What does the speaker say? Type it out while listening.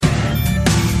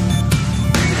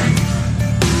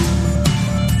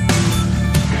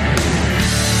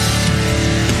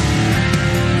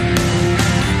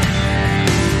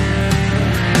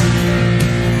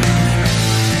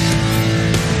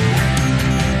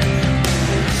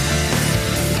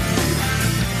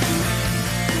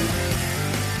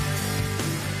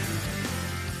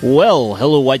Well,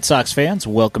 hello, White Sox fans.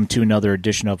 Welcome to another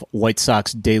edition of White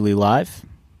Sox Daily Live.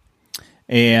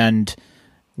 And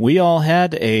we all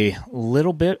had a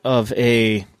little bit of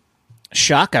a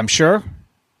shock, I'm sure,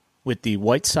 with the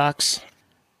White Sox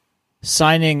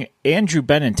signing Andrew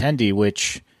Benintendi,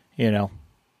 which,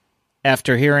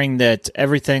 after hearing that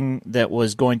everything that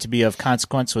was going to be of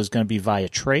consequence was going to be via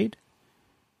trade,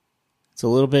 it's a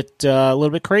little bit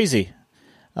crazy.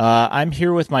 I'm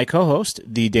here with my co-host,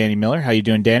 the Danny Miller. How you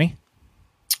doing, Danny?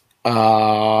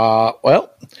 Well,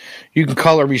 you can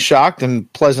color me shocked and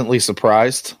pleasantly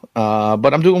surprised,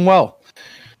 but I'm doing well.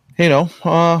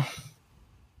 I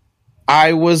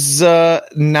was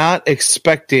not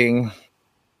expecting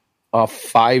a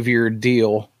 5-year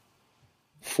deal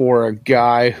for a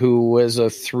guy who was a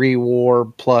 3-WAR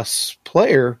plus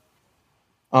player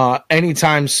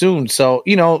anytime soon. So,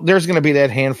 there's going to be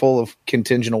that handful of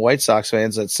contingent of White Sox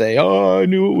fans that say, "Oh, I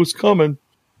knew it was coming.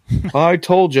 I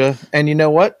told you." And you know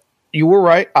what? You were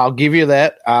right. I'll give you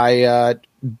that. I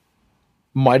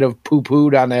might have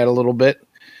poo-pooed on that a little bit.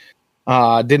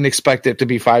 Didn't expect it to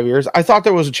be 5 years. I thought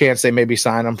there was a chance they maybe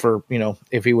sign him for,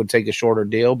 if he would take a shorter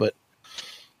deal, but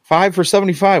 5 for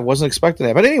 $75. Wasn't expecting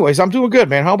that. But anyways, I'm doing good,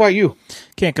 man. How about you?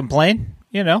 Can't complain.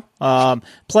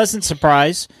 Pleasant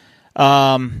surprise. We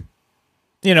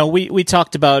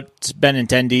talked about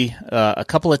Benintendi a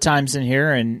couple of times in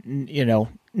here, and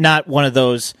not one of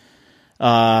those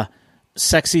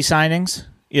sexy signings.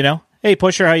 Hey,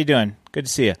 Pusher, how you doing? Good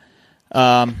to see you.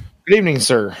 Good evening,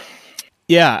 sir.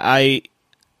 Yeah,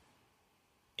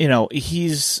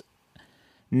 he's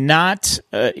not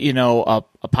a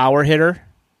power hitter,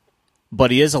 but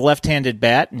he is a left-handed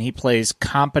bat, and he plays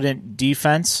competent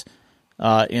defense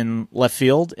in left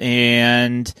field,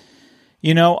 and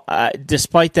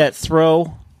despite that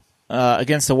throw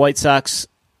against the White Sox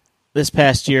this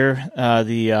past year,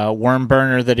 the worm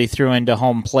burner that he threw into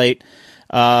home plate,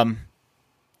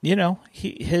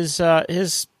 his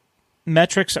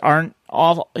metrics aren't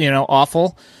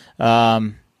awful.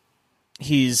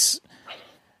 His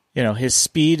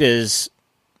speed is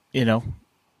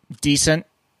decent.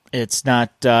 It's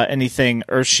not anything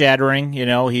earth-shattering.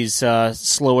 He's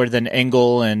slower than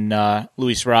Engel and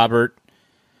Luis Robert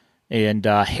and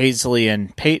Hazley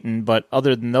and Peyton, but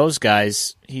other than those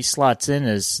guys, he slots in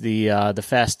as the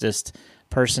fastest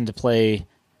person to play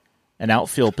an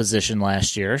outfield position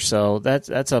last year. So that's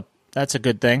a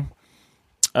good thing.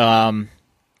 Yeah,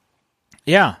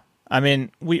 I mean,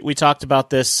 we talked about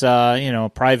this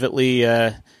privately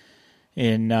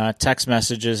in text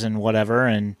messages and whatever,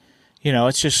 and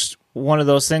it's just one of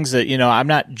those things that I'm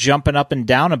not jumping up and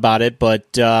down about it,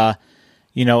 but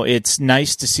it's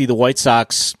nice to see the White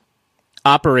Sox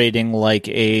operating like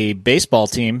a baseball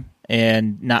team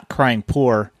and not crying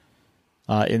poor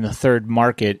in the third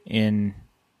market in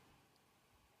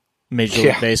Major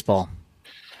League Baseball.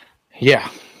 Yeah,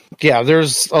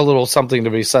 there's a little something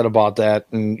to be said about that,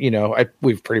 and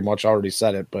we've pretty much already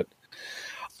said it, but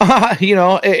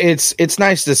it's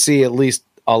nice to see at least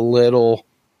a little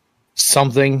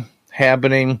something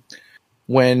happening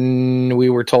when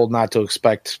we were told not to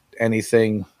expect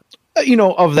anything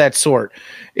of that sort.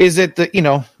 Is it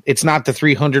it's not the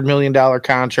 $300 million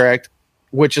contract,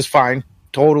 which is fine,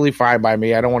 totally fine by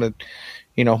me. I don't want to,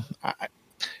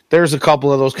 there's a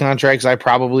couple of those contracts I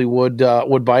probably would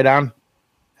bite on.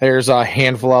 There's a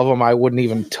handful of them I wouldn't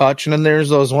even touch, and then there's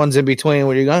those ones in between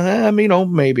where you go,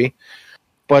 maybe.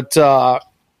 But the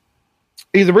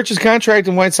richest contract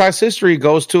in White Sox history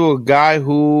goes to a guy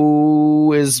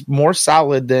who is more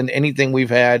solid than anything we've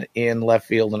had in left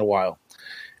field in a while.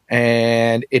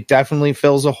 And it definitely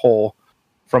fills a hole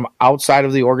from outside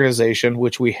of the organization,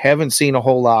 which we haven't seen a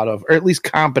whole lot of, or at least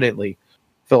competently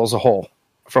fills a hole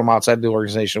from outside the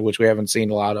organization, which we haven't seen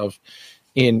a lot of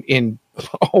in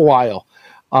a while,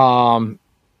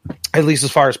 at least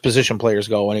as far as position players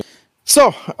go. Anyway.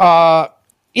 So,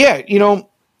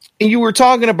 you were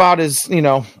talking about his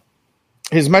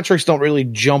metrics don't really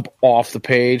jump off the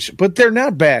page, but they're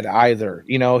not bad either.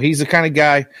 He's the kind of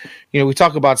guy, we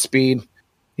talk about speed.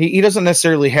 He doesn't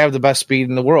necessarily have the best speed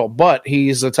in the world, but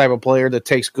he's the type of player that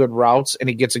takes good routes and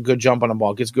he gets a good jump on the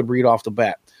ball, gets good read off the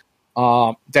bat.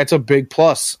 That's a big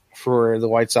plus for the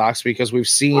White Sox because we've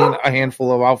seen a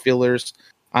handful of outfielders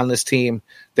on this team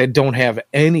that don't have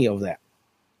any of that.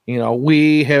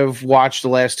 We have watched the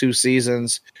last 2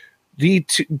 seasons, the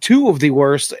two of the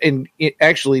worst, and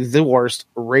actually the worst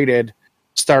rated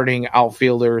starting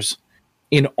outfielders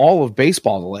in all of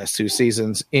baseball the last 2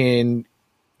 seasons in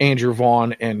Andrew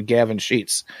Vaughn and Gavin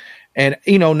Sheets. And,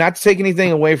 not to take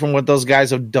anything away from what those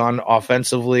guys have done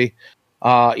offensively,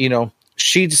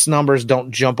 Sheets numbers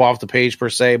don't jump off the page per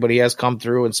se, but he has come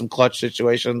through in some clutch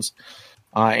situations.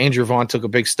 Andrew Vaughn took a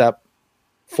big step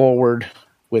forward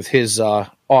with his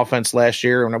offense last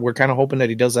year, and we're kind of hoping that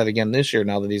he does that again this year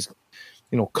now that he's,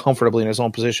 comfortably in his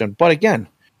own position. But again,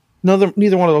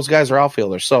 neither one of those guys are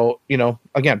outfielders. So,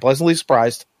 again, pleasantly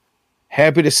surprised.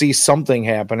 Happy to see something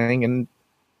happening. And,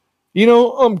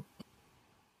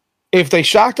 if they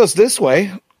shocked us this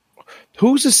way,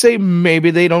 who's to say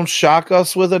maybe they don't shock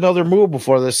us with another move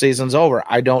before the season's over?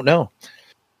 I don't know.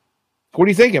 What are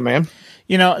you thinking, man?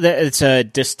 It's a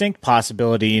distinct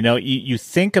possibility. You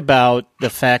think about the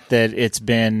fact that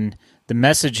the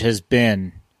message has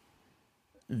been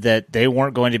that they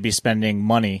weren't going to be spending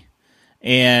money.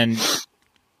 And,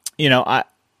 the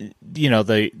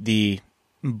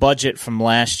budget from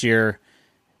last year,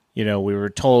 we were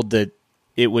told that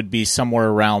it would be somewhere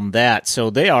around that. So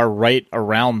they are right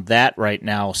around that right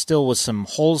now, still with some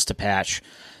holes to patch.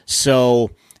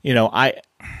 So, I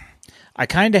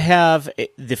kind of have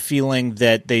the feeling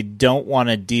that they don't want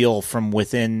to deal from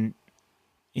within,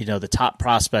 the top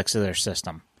prospects of their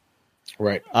system.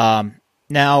 Right.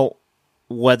 Now,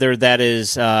 whether that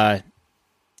is,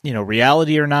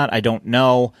 reality or not, I don't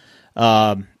know.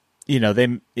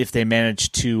 If they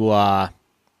manage to,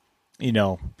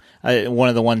 one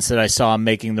of the ones that I saw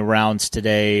making the rounds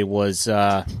today was,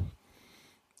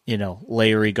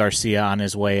 Larry Garcia on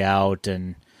his way out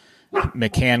and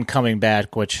McCann coming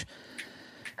back, which,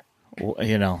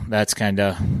 that's kind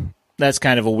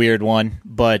of a weird one.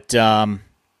 But, saw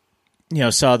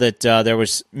that there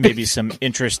was maybe some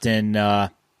interest in,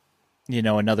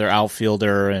 another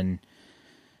outfielder, and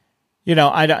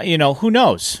who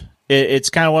knows? It's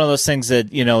kind of one of those things that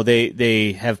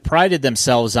they have prided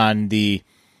themselves on the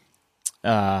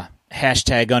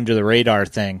hashtag under the radar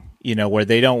thing, where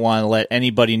they don't want to let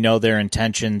anybody know their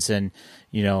intentions, and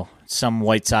some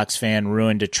White Sox fan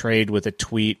ruined a trade with a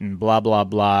tweet and blah blah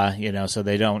blah, so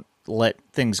they don't let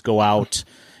things go out,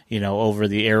 over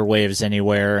the airwaves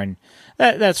anywhere, and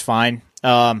that's fine.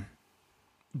 But,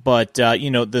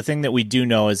 the thing that we do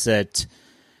know is that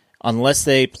unless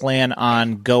they plan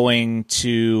on going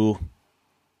to,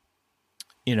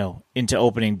 into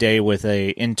opening day with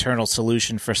a internal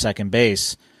solution for second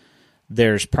base,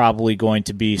 there's probably going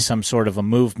to be some sort of a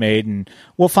move made, and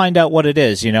we'll find out what it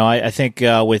is. I think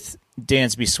with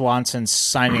Dansby Swanson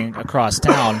signing across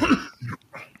town,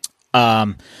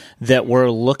 that we're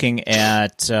looking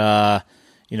at,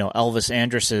 Elvis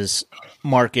Andrus's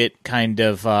market kind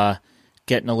of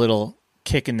getting a little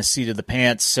kick in the seat of the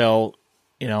pants. So,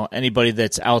 anybody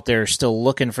that's out there still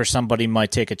looking for somebody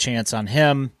might take a chance on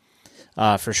him.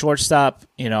 For shortstop,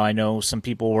 I know some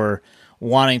people were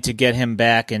wanting to get him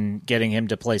back and getting him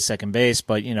to play second base,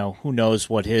 but, who knows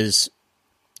what his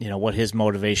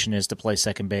motivation is to play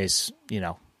second base,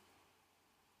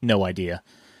 no idea.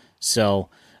 So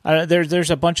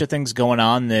there's a bunch of things going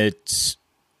on that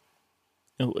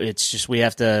it's just, we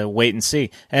have to wait and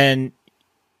see. And,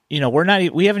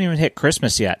 we haven't even hit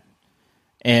Christmas yet,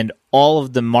 and all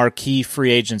of the marquee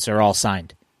free agents are all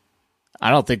signed. I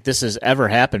don't think this has ever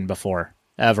happened before,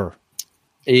 ever.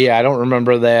 Yeah, I don't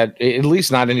remember that, at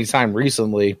least not any time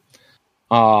recently.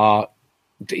 Honestly,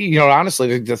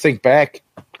 to think back,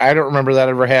 I don't remember that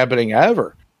ever happening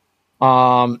ever.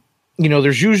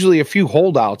 There's usually a few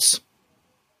holdouts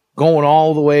going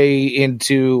all the way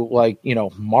into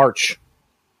March.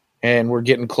 And we're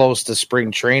getting close to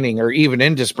spring training, or even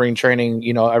into spring training,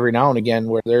 every now and again,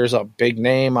 where there's a big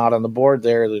name out on the board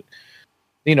there that,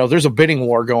 there's a bidding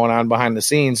war going on behind the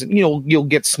scenes. And, you'll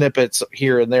get snippets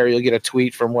here and there. You'll get a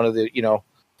tweet from one of the,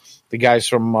 the guys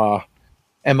from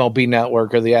MLB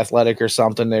Network or The Athletic or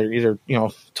something. They're either,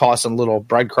 tossing little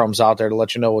breadcrumbs out there to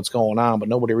let you know what's going on, but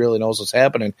nobody really knows what's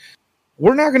happening.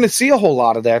 We're not going to see a whole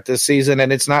lot of that this season.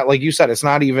 And it's not, like you said, it's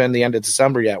not even the end of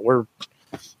December yet.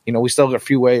 We still got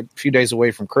a few days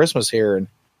away from Christmas here, and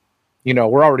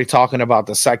we're already talking about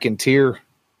the second tier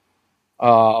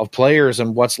of players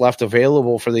and what's left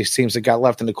available for these teams that got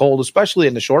left in the cold, especially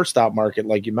in the shortstop market,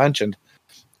 like you mentioned.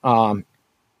 2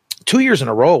 years in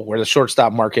a row where the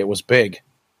shortstop market was big,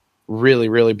 really,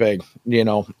 really big.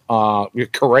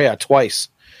 Correa twice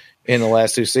in the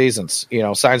last 2 seasons.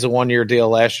 Signs a 1-year deal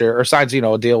last year, or signs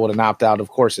a deal with an opt out. Of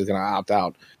course, he's going to opt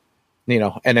out.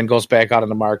 And then goes back out in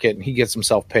the market and he gets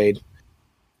himself paid.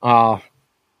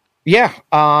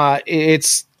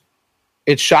 It's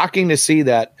shocking to see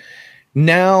that.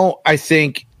 Now, I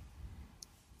think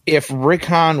if Rick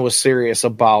Hahn was serious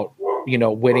about,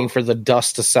 waiting for the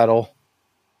dust to settle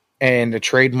and the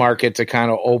trade market to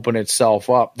kind of open itself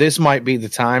up, this might be the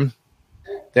time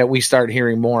that we start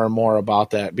hearing more and more about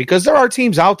that, because there are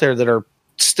teams out there that are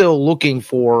still looking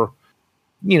for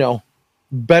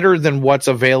better than what's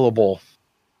available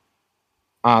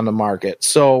on the market.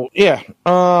 So, yeah.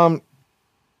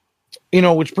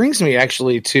 Which brings me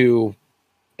actually to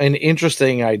an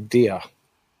interesting idea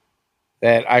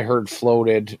that I heard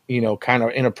floated, kind of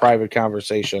in a private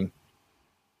conversation.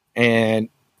 And,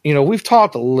 we've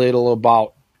talked a little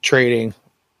about trading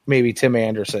maybe Tim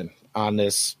Anderson on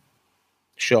this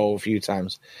show a few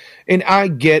times. And I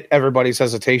get everybody's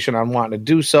hesitation on wanting to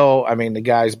do so. I mean, the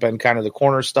guy's been kind of the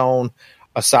cornerstone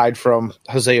aside from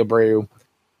Jose Abreu.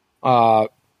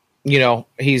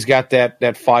 He's got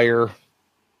that fire,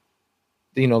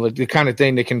 the kind of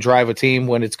thing that can drive a team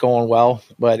when it's going well.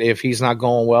 But if he's not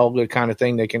going well, the kind of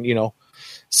thing that can,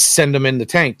 send him in the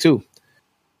tank too.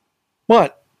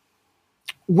 But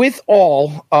with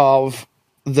all of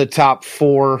the top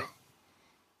 4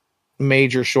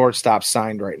 major shortstops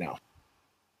signed right now,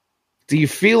 do you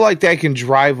feel like that can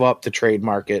drive up the trade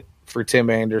market for Tim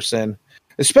Anderson,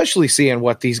 especially seeing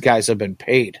what these guys have been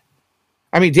paid?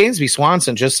 I mean, Dansby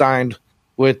Swanson just signed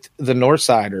with the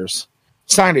Northsiders,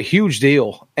 signed a huge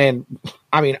deal, and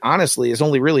I mean, honestly, has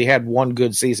only really had one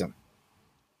good season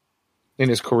in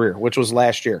his career, which was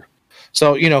last year.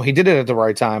 So, he did it at the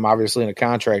right time, obviously in a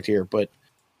contract year, but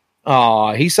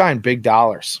he signed big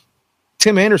dollars.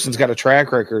 Tim Anderson's got a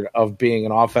track record of being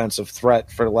an offensive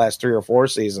threat for the last 3 or 4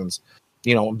 seasons,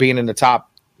 being in the top,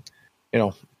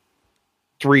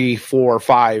 3, 4,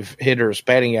 5 hitters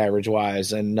batting average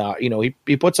wise. And,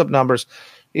 he puts up numbers.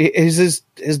 His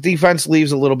defense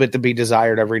leaves a little bit to be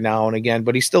desired every now and again,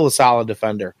 but he's still a solid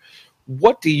defender.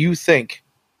 What do you think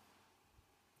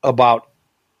about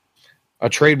a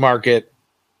trade market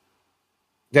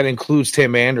that includes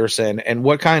Tim Anderson, and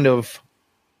what kind of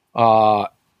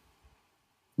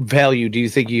value do you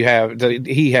think he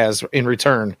has in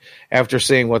return after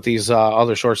seeing what these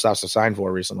other shortstops have signed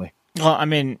for recently? Well, I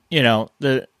mean,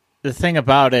 the thing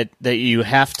about it that you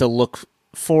have to look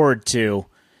forward to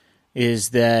is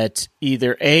that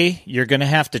either A, you're going to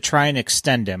have to try and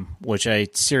extend him, which I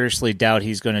seriously doubt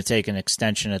he's going to take an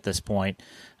extension at this point,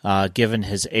 given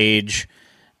his age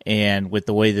and with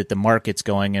the way that the market's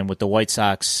going, and with the White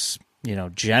Sox,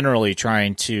 generally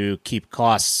trying to keep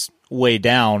costs way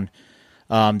down.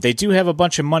 They do have a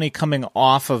bunch of money coming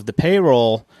off of the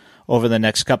payroll over the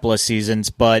next couple of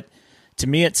seasons, but to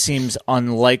me it seems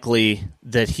unlikely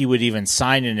that he would even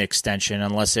sign an extension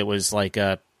unless it was like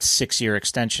a 6-year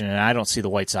extension, and I don't see the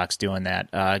White Sox doing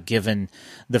that, given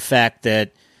the fact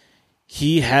that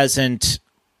he hasn't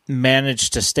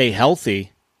managed to stay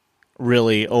healthy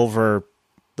really over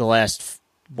the last,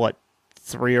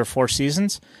 3 or 4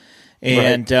 seasons.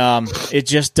 And right. It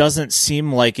just doesn't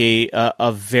seem like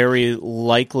a very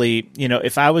likely,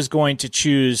 if I was going to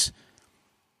choose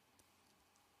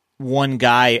one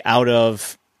guy out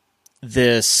of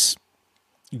this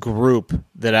group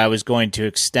that I was going to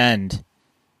extend,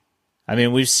 I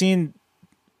mean, we've seen,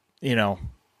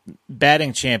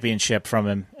 batting championship from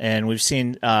him, and we've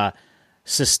seen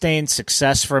sustained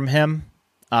success from him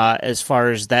as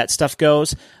far as that stuff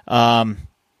goes.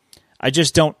 I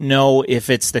just don't know if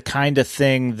it's the kind of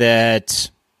thing that,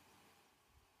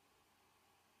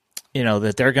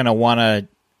 that they're going to want to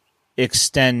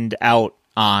extend out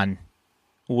on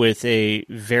with a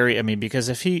very, because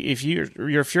if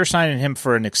you're signing him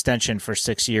for an extension for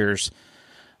 6 years,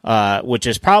 which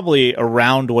is probably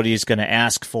around what he's going to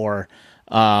ask for,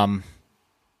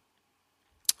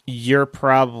 you're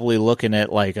probably looking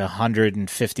at like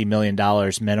 $150 million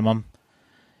minimum,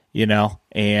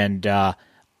 and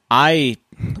I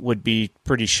would be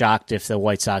pretty shocked if the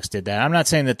White Sox did that. I'm not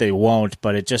saying that they won't,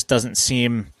 but it just doesn't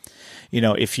seem,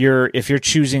 if you're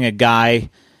choosing a guy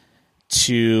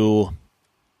to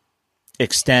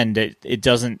extend, it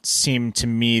doesn't seem to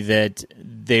me that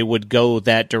they would go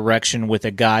that direction with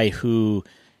a guy who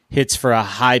hits for a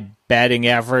high batting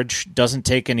average, doesn't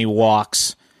take any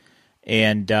walks,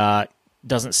 and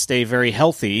doesn't stay very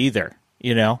healthy either.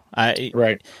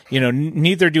 Right.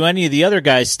 Neither do any of the other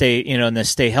guys stay, in the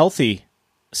stay healthy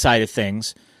side of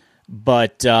things,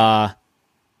 but, at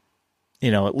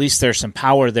least there's some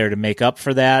power there to make up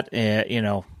for that. At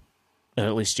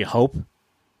least you hope.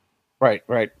 Right.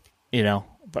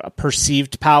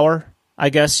 Perceived power, I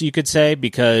guess you could say,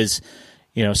 because,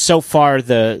 so far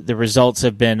the results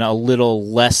have been a little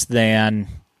less than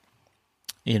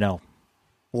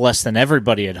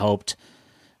everybody had hoped.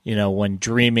 When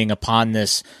dreaming upon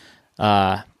this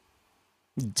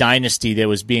dynasty that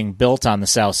was being built on the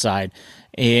South Side.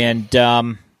 And,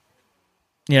 I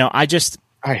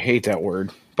hate that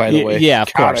word, by the way. Yeah,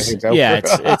 of course. I hate that word.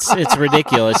 it's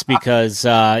ridiculous because,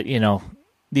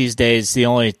 these days the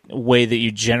only way that you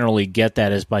generally get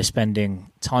that is by spending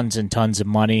tons and tons of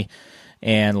money.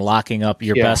 and locking up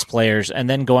your best players, and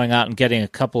then going out and getting a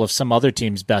couple of some other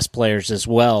team's best players as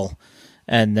well,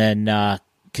 and then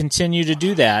continue to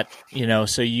do that,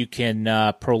 so you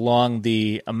can prolong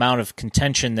the amount of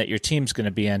contention that your team's going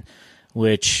to be in,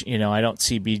 which I don't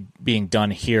see being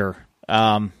done here.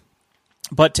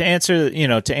 But to answer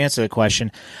the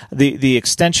question, the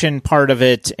extension part of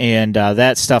it and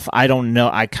that stuff, I don't know.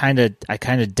 I kind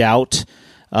of doubt.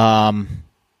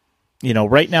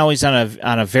 Right now he's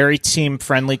on a very team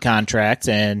friendly contract,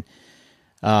 and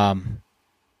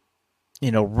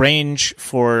range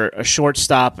for a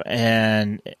shortstop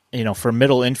and for a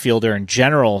middle infielder in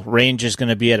general, range is going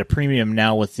to be at a premium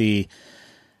now with the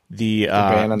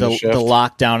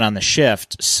lockdown on the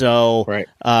shift. So right.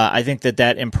 I think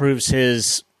that improves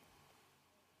his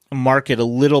market a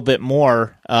little bit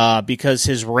more because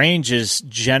his range is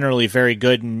generally very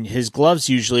good, and his gloves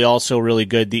usually also really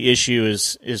good. The issue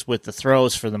is with the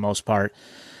throws for the most part.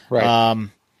 Right.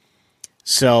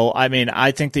 So,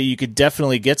 I think that you could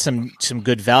definitely get some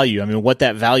good value. What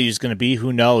that value is going to be,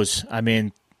 who knows?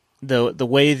 The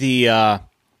way the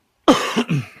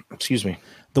excuse me,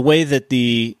 the way that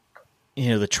the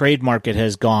trade market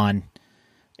has gone,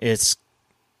 it's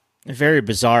very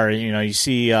bizarre. You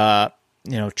see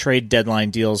trade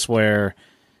deadline deals where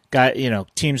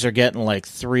teams are getting like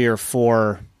 3 or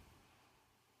 4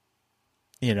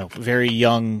 very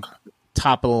young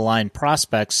top of the line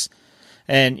prospects,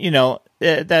 and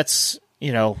that's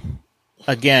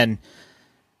again,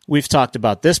 we've talked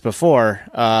about this before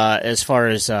as far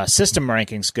as system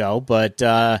rankings go, but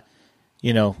the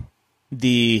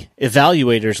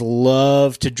evaluators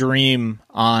love to dream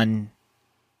on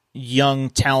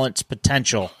young talent's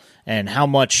potential and how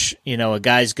much a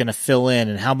guy's going to fill in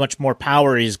and how much more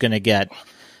power he's going to get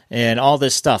and all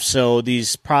this stuff. So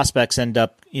these prospects end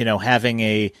up having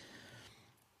a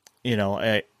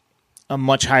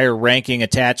much higher ranking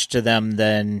attached to them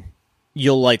than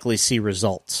you'll likely see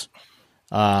results.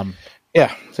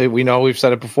 Yeah, so we've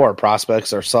said it before.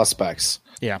 Prospects are suspects.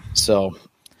 Yeah. So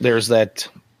there's that.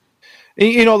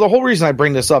 The whole reason I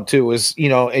bring this up too is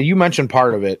and you mentioned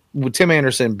part of it with Tim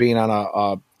Anderson being on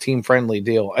a team friendly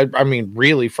deal.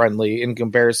 Really friendly in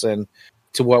comparison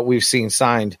to what we've seen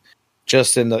signed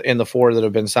just in the 4 that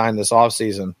have been signed this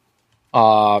offseason.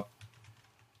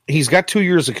 He's got 2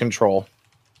 years of control.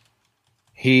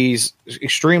 He's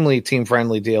extremely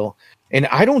team-friendly deal. And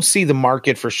I don't see the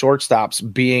market for shortstops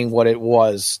being what it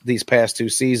was these past 2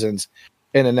 seasons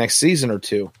in the next season or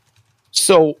 2.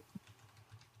 So,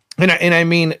 and I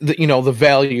mean, the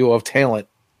value of talent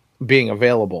being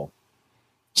available.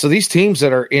 So these teams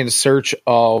that are in search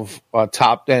of a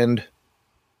top-end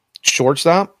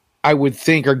shortstop, I would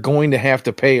think are going to have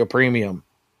to pay a premium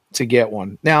to get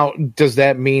one. Now, does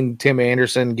that mean Tim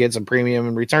Anderson gets a premium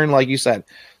in return? Like you said,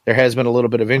 there has been a little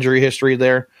bit of injury history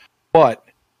there, but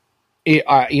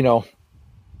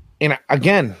and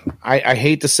again, I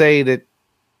hate to say that,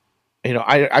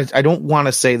 I don't want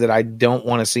to say that I don't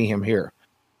want to see him here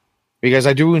because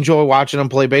I do enjoy watching him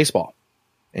play baseball.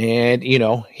 And,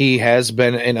 he has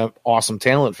been an awesome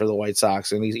talent for the White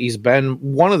Sox, and he's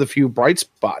been one of the few bright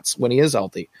spots when he is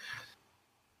healthy.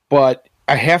 But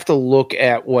I have to look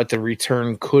at what the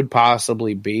return could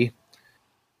possibly be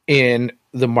in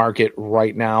the market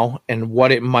right now and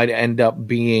what it might end up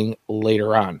being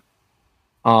later on.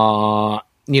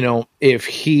 If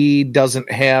he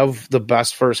doesn't have the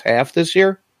best first half this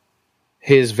year,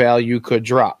 his value could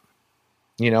drop,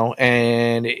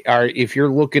 and if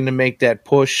you're looking to make that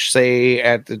push, say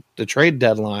at the trade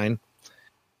deadline,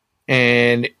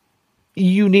 and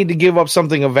you need to give up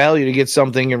something of value to get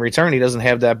something in return, he doesn't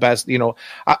have that best,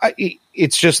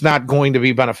 it's just not going to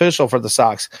be beneficial for the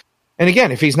Sox. And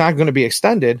again, if he's not going to be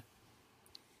extended,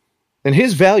 then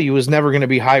his value is never going to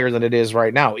be higher than it is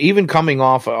right now, even coming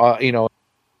off,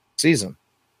 season.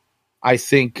 I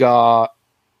think, a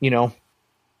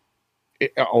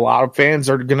lot of fans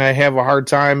are going to have a hard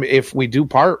time if we do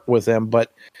part with him.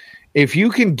 But if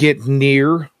you can get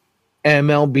near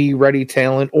MLB ready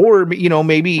talent, or,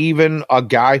 maybe even a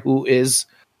guy who is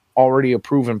already a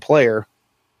proven player,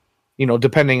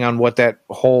 depending on what that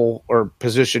hole or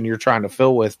position you're trying to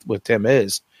fill with Tim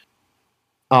is,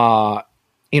 you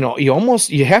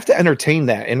have to entertain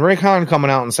that. And Rick Hahn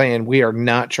coming out and saying, we are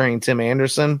not trading Tim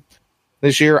Anderson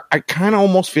this year, I kind of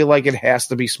almost feel like it has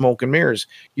to be smoke and mirrors.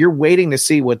 You're waiting to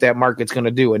see what that market's going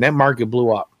to do. And that market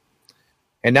blew up.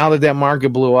 And now that market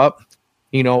blew up,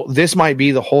 this might be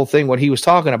the whole thing, what he was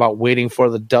talking about, waiting for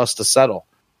the dust to settle.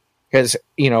 Because,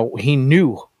 he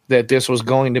knew that this was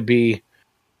going to be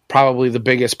probably the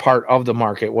biggest part of the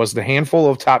market, was the handful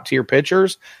of top-tier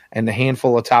pitchers and the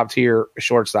handful of top-tier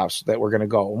shortstops that were going to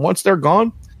go. And once they're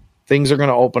gone, things are going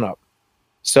to open up.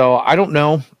 So I don't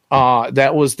know.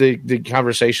 That was the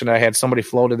conversation I had. Somebody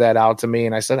floated that out to me,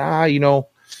 and I said,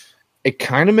 it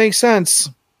kind of makes sense.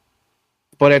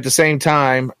 But at the same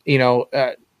time,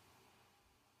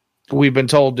 we've been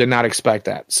told to not expect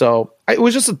that. So it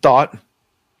was just a thought.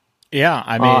 Yeah,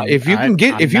 I mean, if you can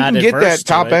get that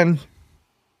top end,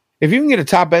 if you can get a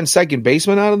top end second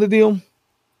baseman out of the deal,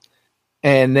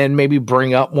 and then maybe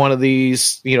bring up one of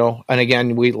these, and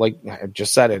again, I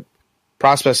just said it,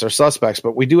 prospects are suspects,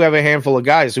 but we do have a handful of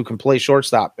guys who can play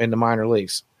shortstop in the minor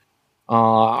leagues.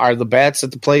 Are the bats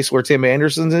at the place where Tim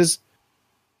Anderson is?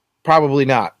 Probably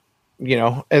not.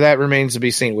 And that remains to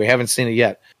be seen. We haven't seen it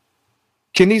yet.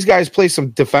 Can these guys play some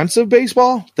defensive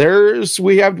baseball?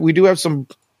 We do have some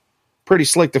pretty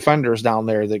slick defenders down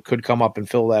there that could come up and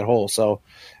fill that hole. So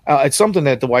it's something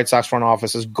that the White Sox front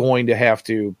office is going to have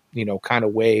to, kind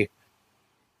of weigh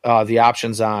the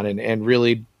options on and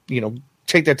really,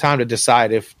 take that time to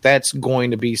decide if that's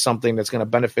going to be something that's going to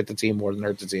benefit the team more than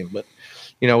hurt the team. But,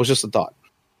 it was just a thought.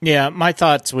 Yeah, my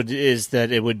thoughts is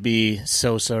that it would be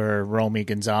Sosa or Romy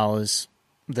Gonzalez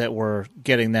that were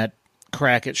getting that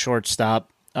crack at shortstop.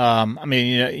 I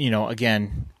mean,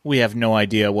 again, we have no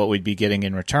idea what we'd be getting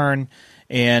in return.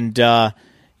 And,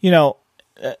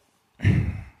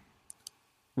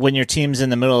 when your team's in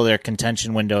the middle of their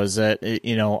contention windows, that,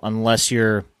 unless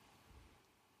you're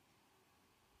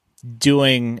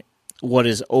doing what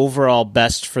is overall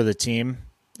best for the team,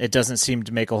 it doesn't seem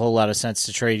to make a whole lot of sense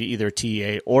to trade either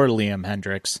TA or Liam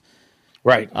Hendricks.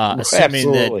 Right.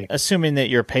 Assuming that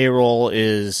your payroll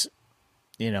is,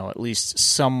 at least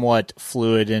somewhat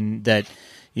fluid and that,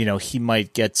 he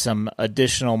might get some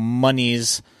additional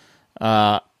monies,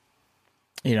 say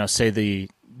the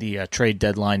trade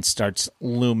deadline starts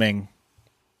looming,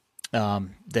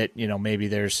 that, maybe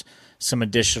there's some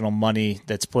additional money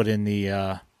that's put in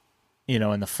the,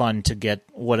 in the fund to get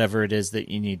whatever it is that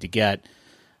you need to get.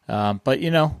 But,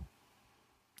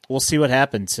 we'll see what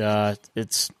happens.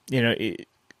 It's,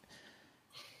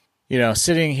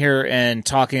 sitting here and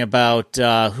talking about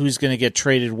who's going to get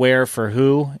traded where for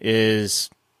who it's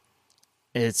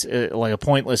like a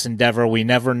pointless endeavor. We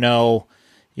never know,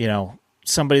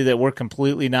 somebody that we're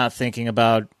completely not thinking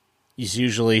about is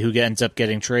usually who ends up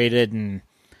getting traded, and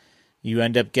you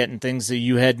end up getting things that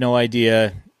you had no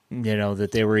idea, that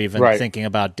they were even thinking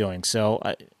about doing. So,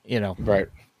 Right.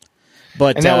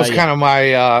 But and that was kind of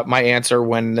my answer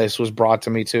when this was brought to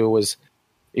me too, was,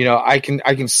 I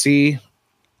can see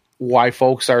why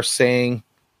folks are saying,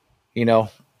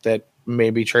 that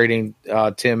maybe trading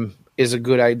Tim is a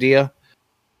good idea,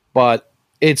 but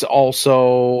it's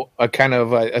also a kind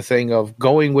of a thing of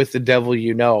going with the devil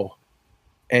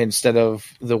instead of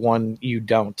the one you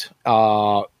don't.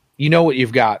 What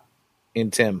you've got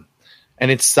in Tim,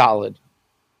 and it's solid.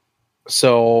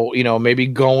 So, maybe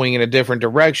going in a different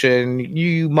direction,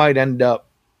 you might end up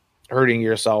hurting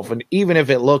yourself. And even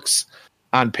if it looks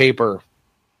on paper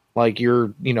like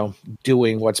you're,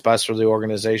 doing what's best for the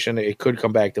organization, it could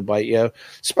come back to bite you,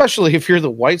 especially if you're the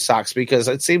White Sox, because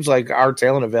it seems like our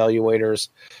talent evaluators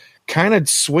kind of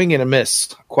swing and a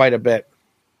miss quite a bit,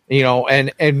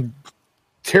 and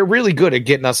they're really good at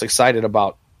getting us excited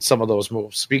about some of those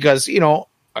moves because,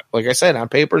 like I said, on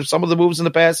paper, some of the moves in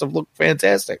the past have looked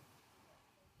fantastic.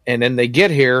 And then they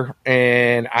get here,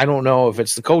 and I don't know if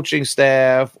it's the coaching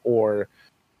staff or,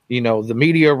 the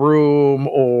media room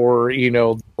or,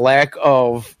 lack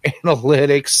of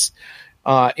analytics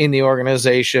in the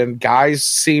organization. Guys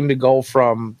seem to go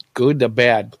from good to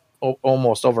bad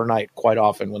almost overnight quite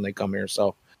often when they come here.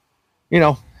 So,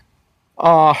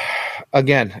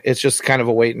 again, it's just kind of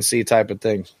a wait and see type of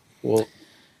thing. Well,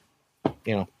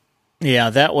 Yeah,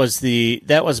 that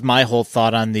was my whole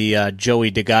thought on the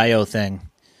Joey DeGaio thing.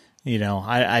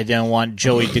 I didn't want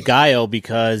Joey DeGaio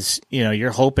because,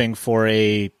 you're hoping for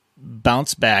a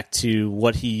bounce back to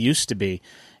what he used to be.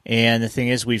 And the thing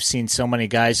is, we've seen so many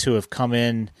guys who have come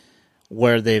in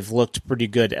where they've looked pretty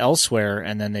good elsewhere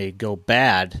and then they go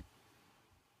bad.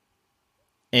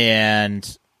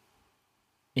 And,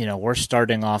 we're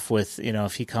starting off with,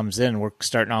 if he comes in, we're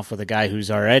starting off with a guy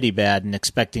who's already bad and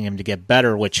expecting him to get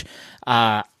better, which,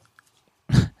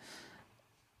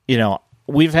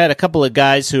 we've had a couple of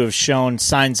guys who have shown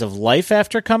signs of life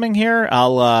after coming here.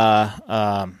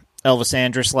 Elvis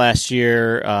Andrus last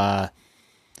year. I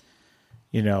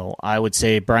would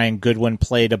say Brian Goodwin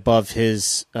played above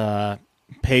his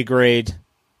pay grade,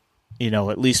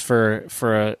 at least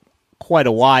for quite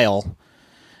a while.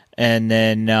 And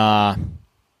then,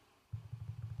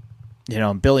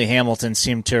 Billy Hamilton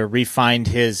seemed to refine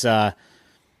his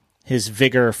his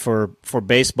vigor for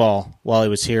baseball while he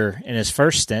was here in his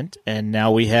first stint, and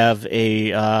now we have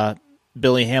a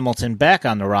Billy Hamilton back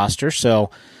on the roster, so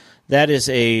that is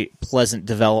a pleasant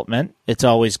development. It's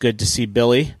always good to see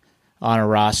Billy on a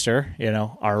roster,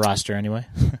 our roster anyway.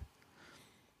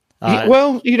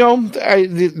 Well,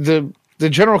 the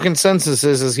general consensus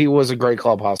is he was a great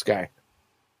clubhouse guy.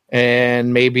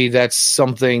 And maybe that's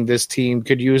something this team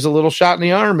could use a little shot in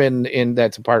the arm in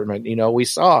that department. We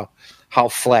saw how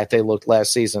flat they looked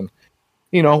last season.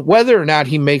 Whether or not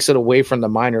he makes it away from the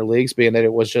minor leagues, being that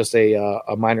it was just a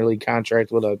minor league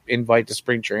contract with an invite to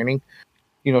spring training,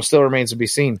 still remains to be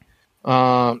seen.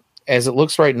 As it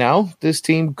looks right now, this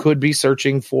team could be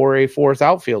searching for a fourth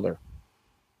outfielder.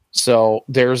 So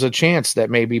there's a chance that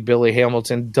maybe Billy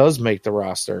Hamilton does make the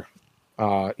roster.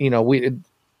 It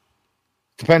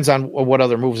depends on what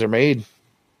other moves are made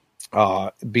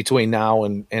between now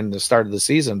and the start of the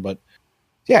season. But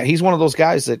yeah, he's one of those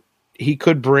guys that he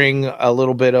could bring a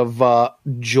little bit of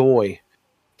joy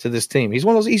to this team. He's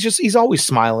one of those. He's always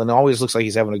smiling. Always looks like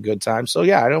he's having a good time. So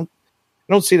yeah, I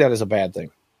don't see that as a bad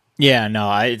thing. Yeah,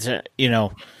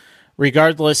 no,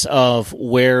 regardless of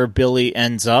where Billy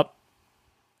ends up,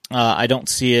 I don't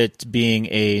see it being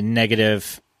a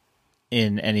negative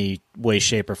in any way,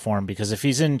 shape, or form. Because if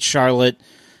he's in Charlotte,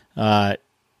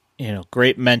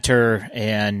 great mentor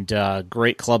and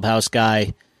great clubhouse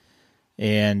guy,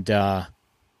 and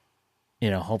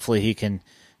hopefully he can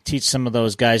teach some of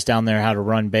those guys down there how to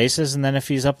run bases. And then if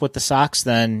he's up with the Sox,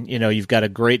 then you've got a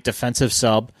great defensive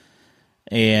sub,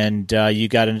 and you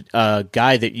got a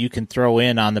guy that you can throw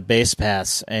in on the base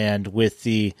paths. And with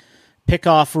the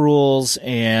pickoff rules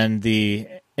and the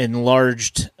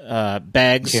enlarged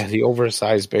bags, the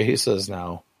oversized bases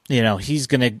now. He's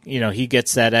gonna. He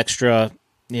gets that extra,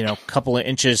 couple of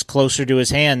inches closer to his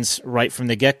hands right from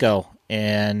the get go,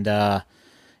 and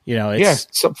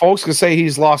some folks could say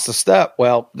he's lost a step.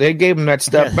 Well, they gave him that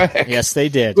step back. Yes, they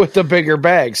did with the bigger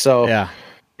bag. So yeah,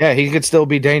 he could still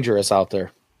be dangerous out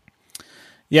there.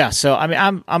 Yeah, so I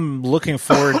mean, I'm looking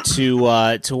forward to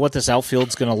what this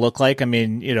outfield's going to look like. I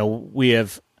mean, we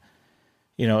have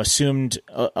assumed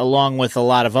along with a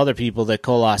lot of other people that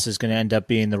Colas is going to end up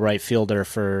being the right fielder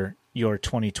for your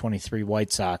 2023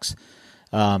 White Sox.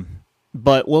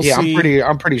 But we'll see.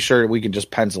 I'm pretty sure we can just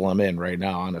pencil him in right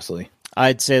now. Honestly,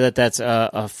 I'd say that's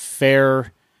a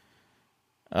fair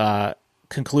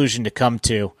conclusion to come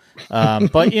to.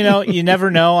 But you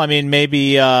never know. I mean,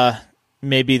 maybe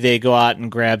they go out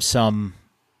and grab some,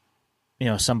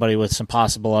 somebody with some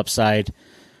possible upside.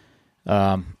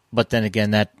 But then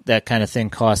again, that kind of thing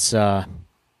costs some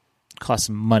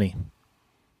money,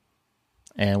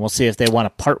 and we'll see if they want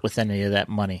to part with any of that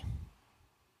money.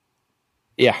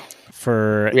 Yeah,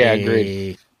 for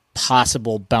agreed.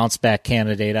 Possible bounce back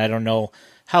candidate. I don't know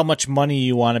how much money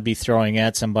you want to be throwing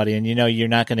at somebody, and you're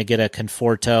not going to get a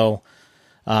Conforto.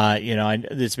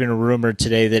 There's been a rumor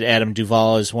today that Adam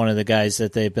Duvall is one of the guys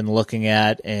that they've been looking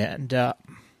at, and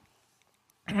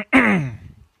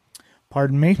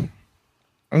pardon me.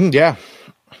 Yeah.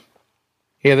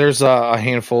 There's a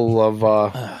handful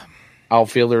of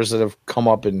outfielders that have come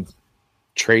up in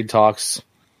trade talks.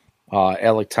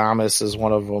 Alec Thomas is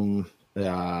one of them.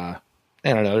 I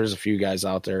don't know. There's a few guys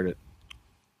out there that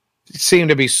seem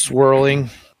to be swirling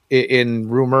in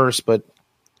rumors, but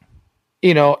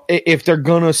if they're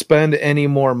going to spend any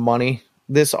more money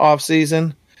this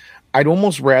offseason, I'd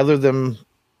almost rather them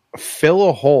fill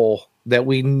a hole that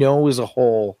we know is a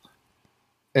hole,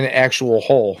 an actual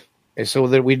hole, so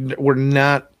that we're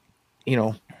not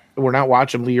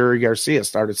watching Leury Garcia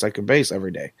start at second base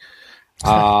every day.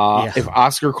 If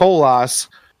Oscar Colas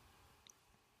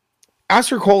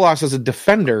as a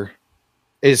defender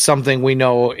is something we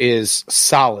know is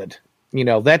solid.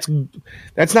 That's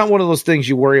not one of those things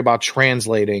you worry about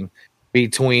translating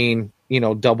between,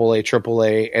 AA,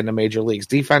 AAA, and the major leagues.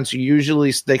 Defense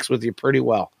usually sticks with you pretty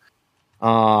well.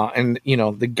 And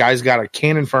the guy's got a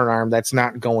cannon for an arm that's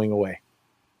not going away.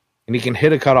 And he can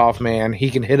hit a cutoff man.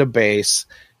 He can hit a base.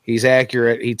 He's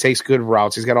accurate. He takes good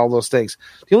routes. He's got all those things.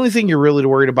 The only thing you're really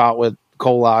worried about with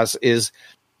Colas is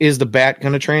the bat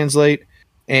going to translate?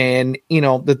 And,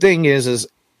 the thing is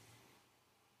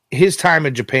his time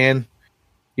in Japan,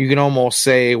 you can almost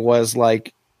say was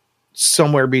like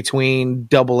somewhere between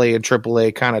AA and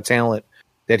AAA kind of talent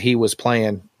that he was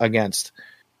playing against.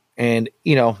 And,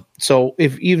 so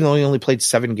even though he only played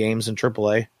 7 games in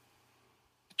AAA,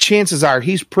 chances are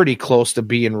he's pretty close to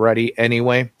being ready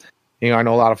anyway. I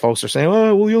know a lot of folks are saying,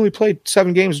 oh, well, he only played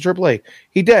 7 games in AAA.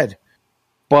 He did.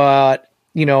 But,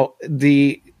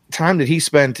 the time that he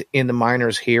spent in the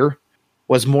minors here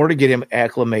was more to get him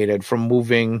acclimated from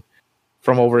moving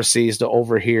from overseas to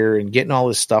over here and getting all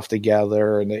this stuff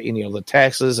together and the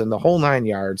taxes and the whole 9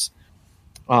 yards.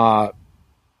 I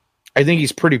think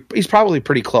he's probably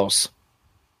pretty close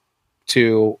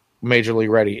to major league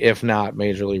ready, if not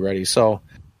major league ready. So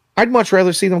I'd much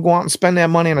rather see them go out and spend that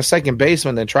money on a second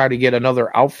baseman than try to get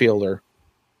another outfielder.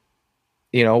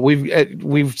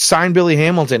 We've signed Billy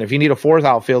Hamilton. If you need a fourth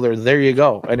outfielder, there you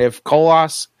go. And if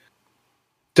Colas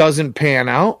doesn't pan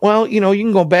out, well, you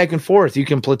can go back and forth. You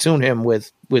can platoon him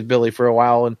with Billy for a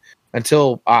while and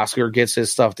until Oscar gets his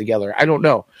stuff together. I don't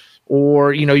know.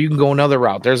 Or, you can go another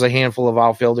route. There's a handful of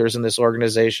outfielders in this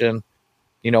organization.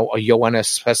 A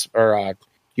Yoelki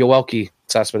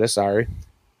Cespedes, sorry.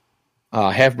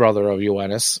 Half brother of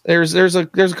Yoenis. There's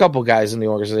a couple guys in the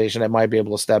organization that might be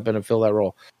able to step in and fill that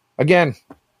role. Again,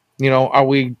 are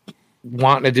we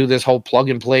wanting to do this whole plug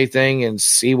and play thing and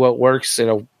see what works in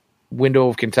a window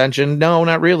of contention? No,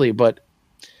 not really. But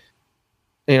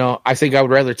I think I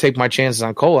would rather take my chances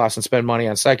on Colas and spend money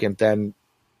on second than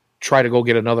try to go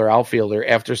get another outfielder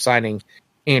after signing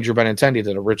Andrew Benintendi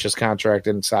to the richest contract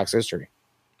in Sox history.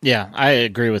 Yeah, I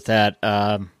agree with that.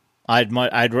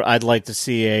 I'd like to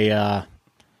see a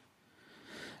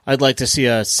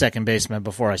second baseman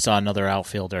before I saw another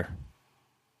outfielder.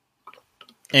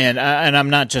 And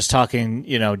I'm not just talking,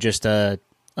 just a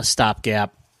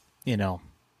stopgap,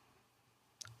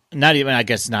 not even, I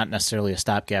guess, not necessarily a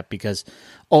stopgap, because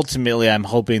ultimately I'm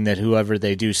hoping that whoever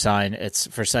they do sign it's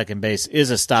for second base is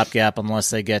a stopgap unless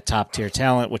they get top tier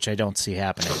talent, which I don't see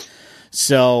happening.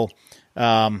 So,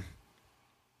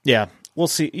 yeah, we'll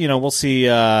see. We'll see.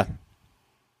 The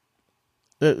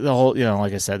whole,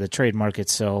 like I said, the trade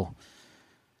market's so,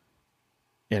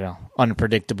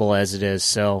 unpredictable as it is.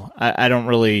 So I don't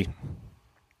really,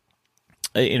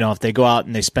 if they go out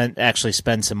and they actually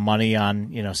spend some money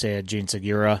on, say a Gene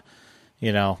Segura,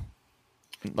 which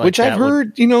I've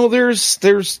heard,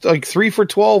 there's like 3 for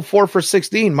 12, 4 for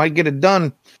 16 might get it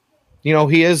done.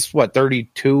 He is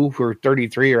 32 or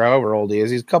 33 or however old he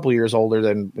is. He's a couple years older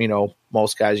than,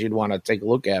 most guys you'd want to take a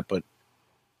look at, but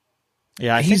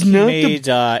yeah, I think he made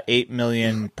 $8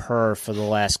 million per for the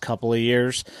last couple of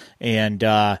years, and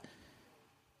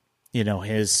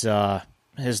his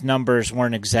numbers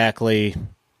weren't exactly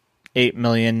 $8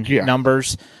 million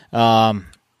numbers,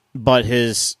 but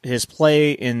his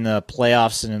play in the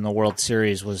playoffs and in the World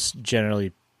Series was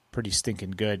generally pretty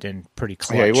stinking good and pretty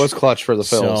clutch. Yeah, he was clutch for the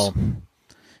Phils.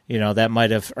 So, that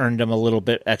might have earned him a little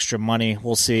bit extra money.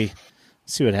 We'll see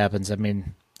what happens. I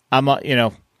mean,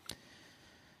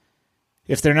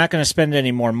 if they're not going to spend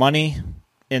any more money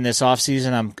in this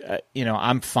offseason,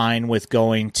 I'm fine with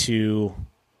going to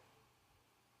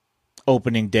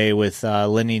opening day with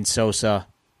Lenyn Sosa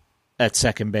at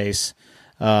second base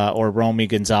or Romy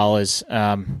Gonzalez.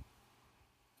 What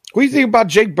do you think about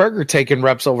Jake Berger taking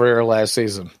reps over here last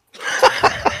season?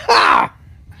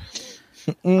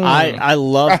 I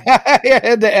love. I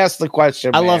had to ask the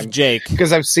question. I love Jake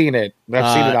because I've seen it.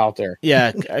 I've seen it out there.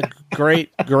 Yeah, a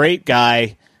great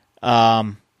guy.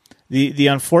 The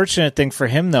unfortunate thing for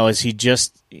him though is he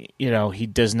just he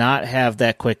does not have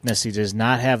that quickness. He does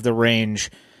not have the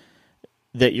range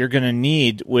that you're going to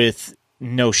need with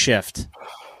no shift.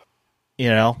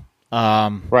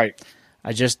 Right.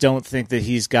 I just don't think that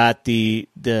he's got the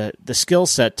skill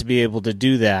set to be able to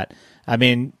do that. I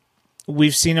mean,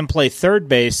 we've seen him play third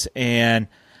base, and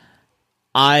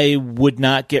I would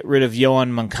not get rid of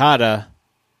Yoan Moncada,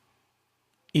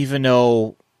 even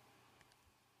though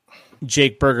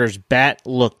Jake Berger's bat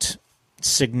looked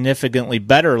significantly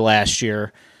better last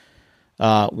year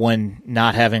when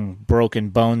not having broken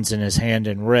bones in his hand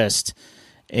and wrist.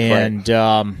 And,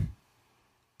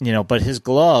 right. But his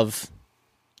glove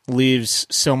leaves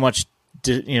so much,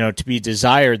 to be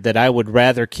desired that I would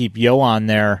rather keep Yoan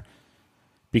there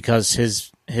because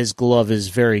his glove is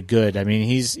very good. I mean,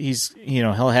 he's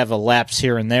he'll have a lapse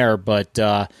here and there,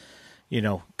 but,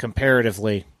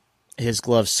 comparatively, his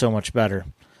glove's so much better.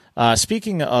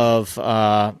 Speaking of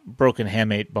broken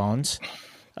hamate bones,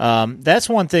 that's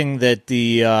one thing that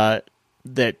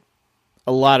that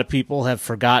a lot of people have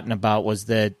forgotten about was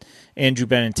that Andrew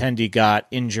Benintendi got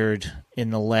injured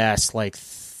in the last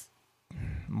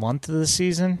month of the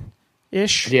season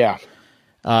ish. Yeah.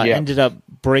 Ended up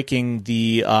breaking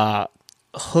the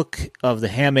hook of the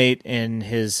hamate in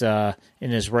his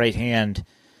right hand,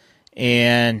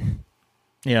 and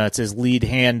it's his lead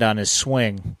hand on his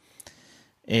swing.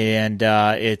 And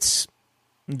it's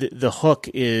the hook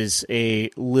is a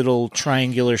little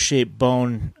triangular shaped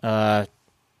bone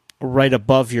right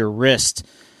above your wrist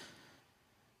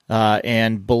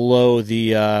and below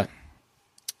the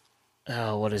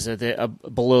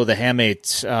below the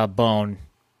hamate bone.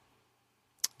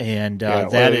 And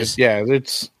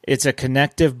it's a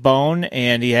connective bone,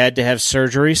 and he had to have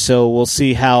surgery. So we'll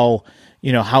see how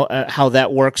that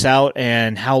works out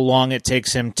and how long it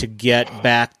takes him to get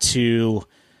back to,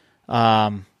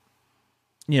 playing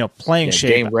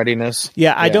shape, game readiness.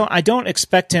 Yeah, I don't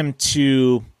expect him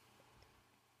to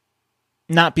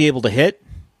not be able to hit,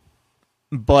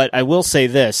 but I will say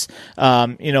this.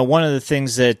 One of the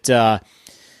things that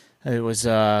it was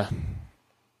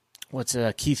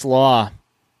Keith Law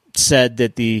said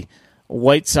that the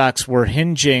White Sox were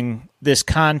hinging this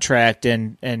contract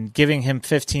and giving him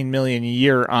 $15 million a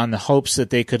year on the hopes that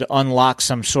they could unlock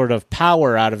some sort of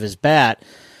power out of his bat.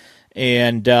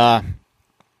 And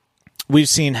we've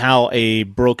seen how a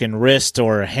broken wrist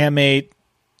or a hamate,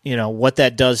 what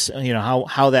that does,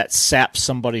 how that saps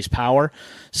somebody's power.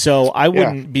 So I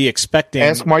wouldn't be expecting...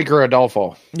 Ask Mike or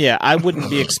Adolfo. Yeah, I wouldn't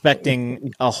be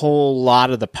expecting a whole lot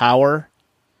of the power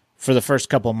for the first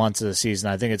couple of months of the season.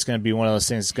 I think it's going to be one of those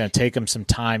things that's going to take him some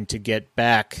time to get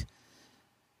back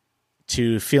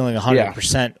to feeling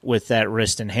 100% with that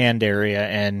wrist and hand area,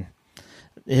 and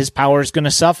his power is going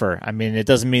to suffer. I mean, it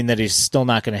doesn't mean that he's still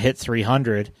not going to hit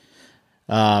 300.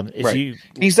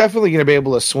 He's definitely going to be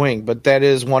able to swing, but that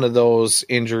is one of those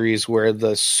injuries where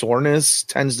the soreness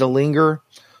tends to linger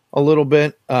a little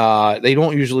bit. They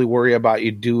don't usually worry about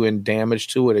you doing damage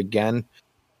to it again.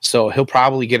 So he'll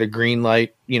probably get a green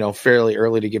light, fairly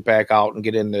early to get back out and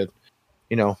get into,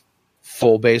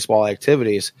 full baseball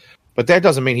activities. But that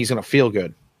doesn't mean he's going to feel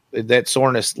good. That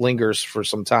soreness lingers for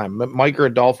some time. Mike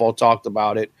Adolfo talked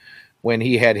about it when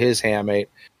he had his hamate,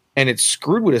 and it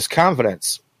screwed with his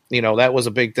confidence. That was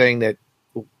a big thing that,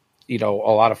 a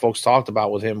lot of folks talked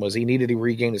about with him was he needed to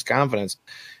regain his confidence.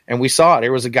 And we saw it.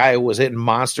 There was a guy who was hitting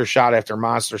monster shot after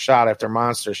monster shot after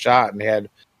monster shot and had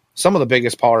some of the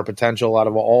biggest power potential out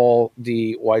of all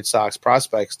the White Sox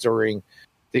prospects during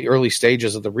the early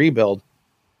stages of the rebuild.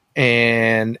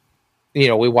 And,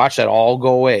 we watched that all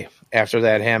go away after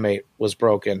that hamate was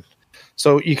broken.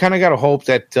 So you kind of got to hope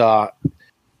that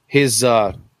his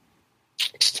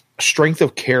strength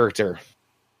of character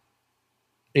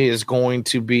is going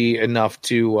to be enough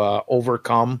to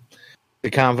overcome the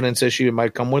confidence issue that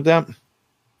might come with that.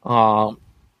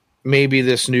 Maybe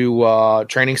this new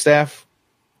training staff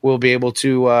will be able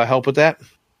to help with that.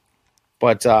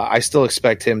 But I still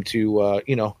expect him to,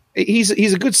 he's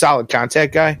a good, solid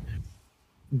contact guy.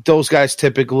 Those guys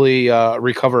typically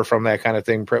recover from that kind of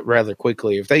thing rather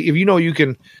quickly. If you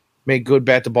can make good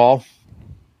bat to ball,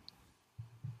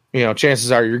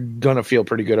 chances are you're going to feel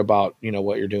pretty good about,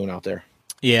 what you're doing out there.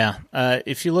 Yeah.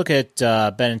 If you look at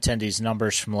Benintendi's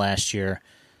numbers from last year,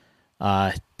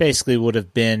 basically would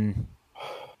have been,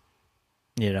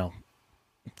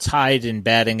 tied in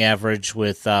batting average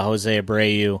with Jose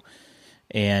Abreu,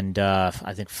 and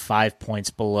I think 5 points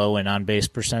below in on-base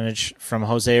percentage from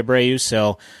Jose Abreu.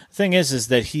 So the thing is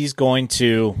that he's going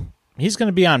to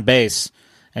be on base,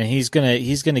 and he's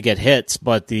gonna get hits.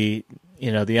 But the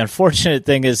unfortunate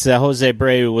thing is that Jose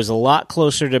Abreu was a lot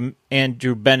closer to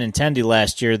Andrew Benintendi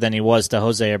last year than he was to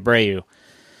Jose Abreu.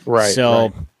 Right.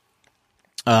 So,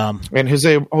 right. And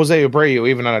Jose Abreu,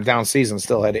 even on a down season,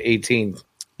 still had 18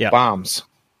 bombs.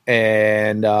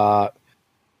 And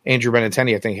Andrew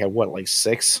Benintendi, I think, had what,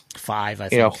 6? 5, I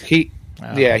think.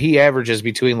 He averages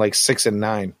between 6 and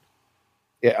 9.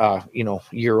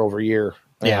 Year over year.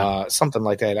 Something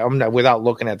like that. I'm not, without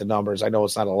looking at the numbers, I know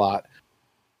it's not a lot.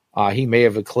 He may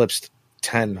have eclipsed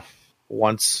 10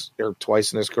 once or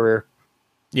twice in his career.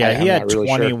 Yeah, he had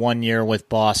 21 year with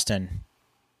Boston,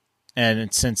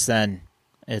 and since then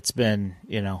it's been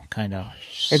kind of.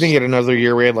 I think he had another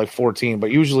year we had 14,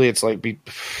 but usually it's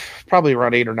probably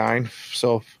around 8 or 9.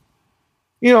 So,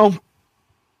 the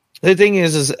thing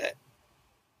is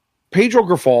Pedro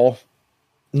Grifol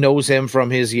knows him from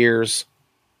his years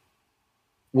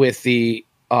with the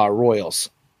Royals,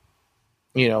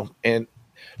 and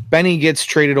Benny gets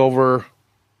traded over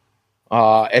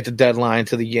at the deadline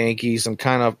to the Yankees and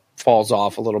kind of falls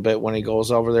off a little bit when he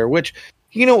goes over there, which,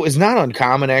 is not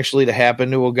uncommon actually to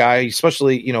happen to a guy,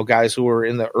 especially, guys who are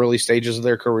in the early stages of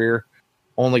their career,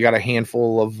 only got a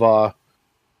handful of,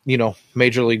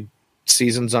 major league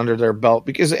seasons under their belt,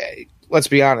 because let's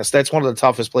be honest, that's one of the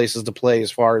toughest places to play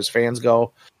as far as fans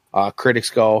go, critics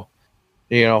go.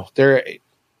 You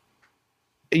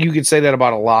could say that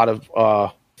about a lot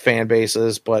of fan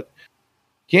bases, but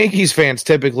Yankees fans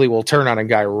typically will turn on a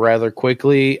guy rather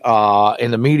quickly,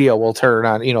 and the media will turn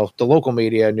on, the local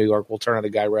media in New York will turn on a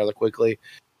guy rather quickly.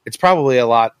 It's probably a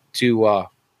lot to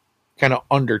kind of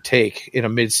undertake in a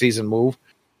mid-season move.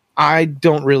 I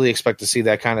don't really expect to see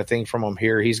that kind of thing from him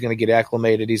here. He's going to get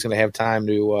acclimated. He's going to have time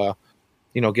to,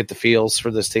 get the feels for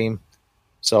this team.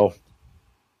 So,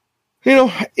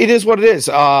 it is what it is.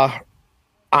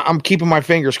 I'm keeping my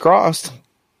fingers crossed.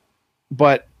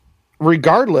 But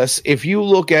regardless, if you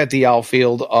look at the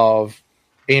outfield of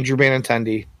Andrew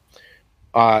Benintendi,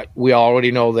 we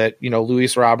already know that,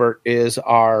 Luis Robert is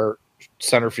our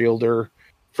center fielder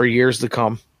for years to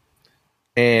come.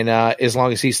 And as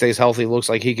long as he stays healthy, it looks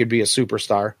like he could be a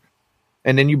superstar.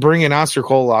 And then you bring in Oscar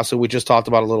Colas, who we just talked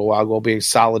about a little while ago, being a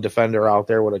solid defender out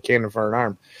there with a cannon for an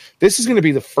arm. This is going to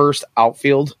be the first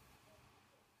outfield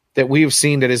that we have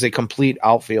seen that is a complete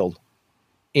outfield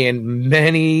in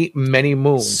many, many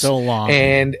moons. So long.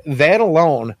 And that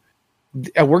alone,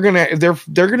 they're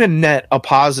gonna net a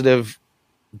positive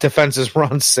defensive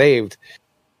run saved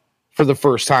for the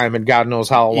first time in God knows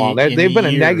how long. They've been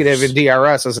a negative in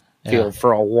DRS as a field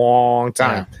for a long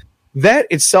time. Yeah. That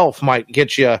itself might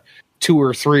get you 2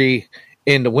 or 3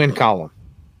 in the win column.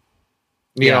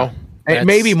 You know, and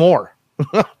maybe more.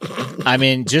 I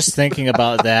mean, just thinking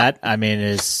about that,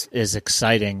 is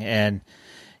exciting. And,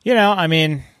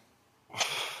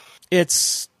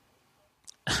 it's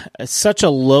such a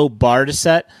low bar to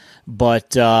set,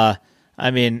 but, I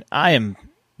am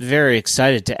very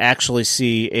excited to actually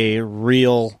see a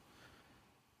real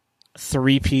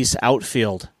 3-piece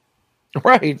outfield.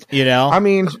 Right.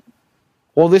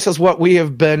 Well, this is what we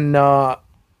have been,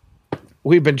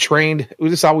 we've been trained.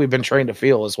 This is how we've been trained to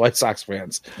feel as White Sox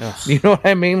fans. Ugh. You know what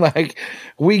I mean? Like,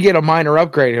 we get a minor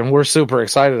upgrade and we're super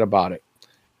excited about it.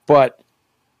 But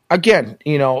again,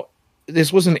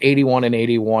 this was an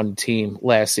 81-81 team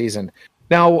last season.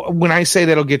 Now, when I say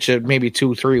that'll get you maybe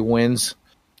 2-3 wins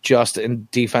just in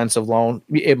defensive alone,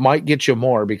 it might get you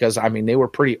more because, they were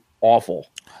pretty awful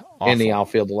in the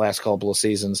outfield the last couple of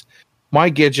seasons.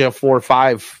 Might get you 4,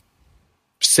 5,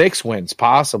 6 wins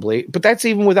possibly, but that's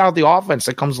even without the offense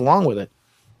that comes along with it.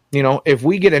 If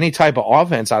we get any type of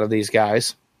offense out of these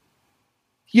guys,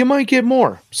 you might get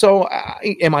more. So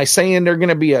am I saying they're going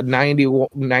to be a 90,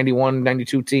 91,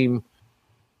 92 team,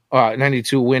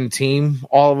 92 win team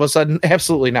all of a sudden?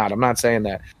 Absolutely not. I'm not saying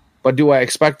that. But do I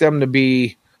expect them to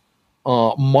be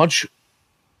much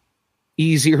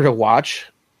easier to watch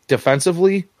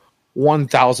defensively?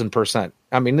 1,000%.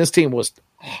 This team was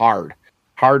hard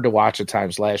to watch at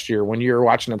times last year when you were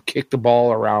watching them kick the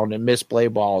ball around and misplay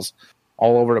balls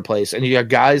all over the place. And you got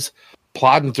guys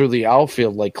plodding through the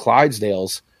outfield like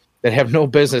Clydesdales that have no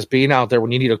business being out there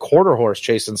when you need a quarter horse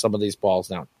chasing some of these balls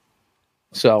down.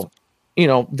 So,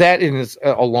 that in its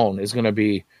alone is going to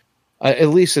be at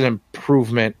least an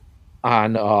improvement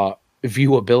on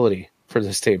viewability for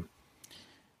this team.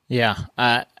 Yeah,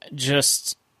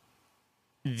 just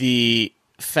the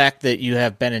fact that you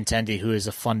have Benintendi, who is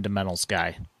a fundamentals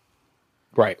guy.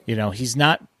 Right. He's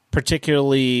not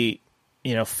particularly,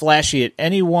 flashy at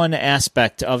any one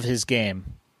aspect of his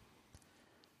game.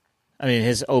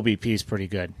 His OBP is pretty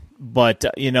good. But,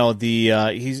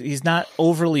 he's not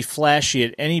overly flashy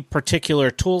at any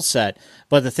particular tool set.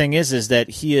 But the thing is that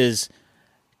he is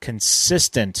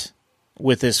consistent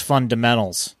with his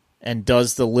fundamentals and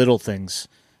does the little things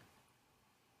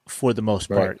for the most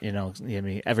part.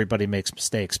 Right. Everybody makes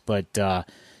mistakes, but,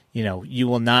 you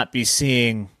will not be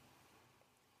seeing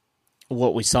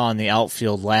what we saw in the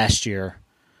outfield last year,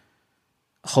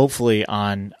 hopefully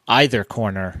on either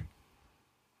corner,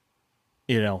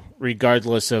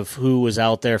 regardless of who was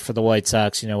out there for the White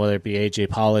Sox, whether it be A.J.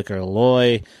 Pollock or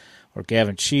Eloy or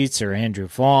Gavin Sheets or Andrew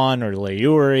Vaughn or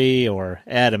Leury or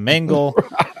Adam Engel.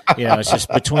 It's just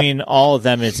between all of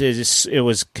them, it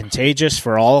was contagious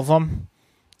for all of them.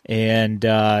 And,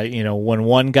 when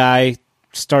one guy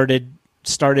started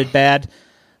bad,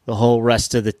 the whole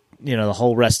rest of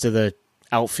the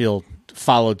outfield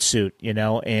followed suit, and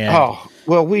how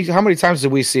many times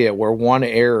did we see it where one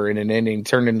error in an inning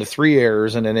turned into 3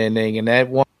 errors in an inning, and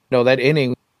that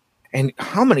inning, and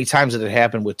how many times did it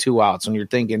happen with 2 outs when you're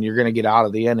thinking you're going to get out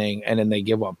of the inning and then they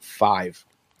give up 5?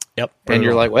 Yep. And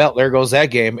you're like, well, there goes that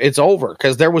game. It's over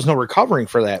because there was no recovering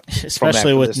for that.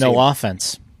 Especially with no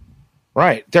offense.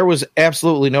 Right. There was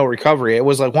absolutely no recovery. It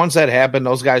was like once that happened,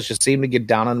 those guys just seemed to get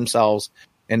down on themselves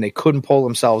and they couldn't pull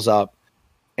themselves up.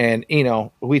 And,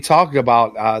 we talked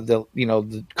about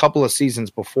the couple of seasons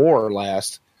before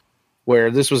last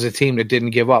where this was a team that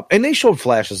didn't give up. And they showed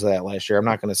flashes of that last year. I'm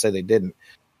not going to say they didn't.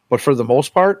 But for the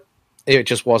most part, it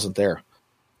just wasn't there.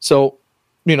 So,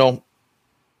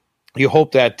 you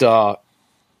hope that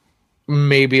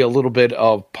maybe a little bit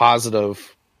of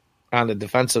positive on the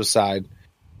defensive side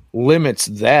limits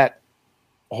that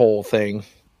whole thing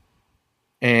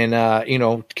and,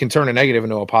 can turn a negative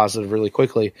into a positive really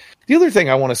quickly. The other thing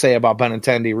I want to say about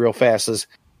Benintendi real fast is,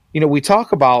 we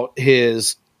talk about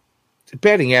his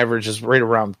batting average is right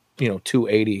around,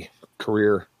 280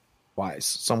 career-wise.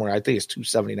 Somewhere, I think it's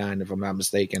 279, if I'm not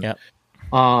mistaken. Yep.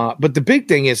 But the big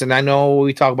thing is, and I know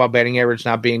we talk about batting average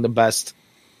not being the best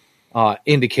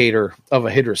indicator of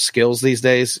a hitter's skills these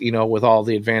days, with all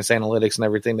the advanced analytics and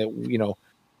everything that,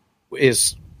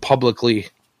 is publicly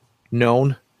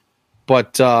known.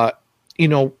 But,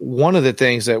 one of the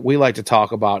things that we like to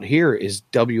talk about here is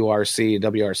WRC and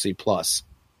WRC plus.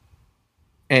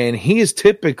 And he is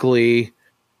typically,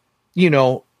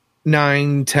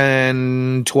 9,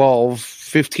 10, 12,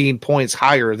 15 points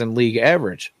higher than league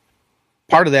average.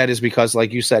 Part of that is because,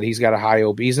 like you said, he's got a high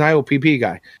OP. He's an IOPP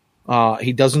guy.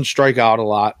 He doesn't strike out a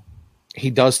lot. He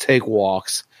does take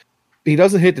walks. He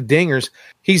doesn't hit the dingers.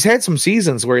 He's had some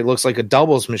seasons where he looks like a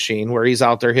doubles machine, where he's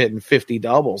out there hitting 50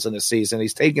 doubles in a season.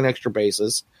 He's taking extra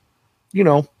bases.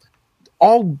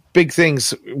 All big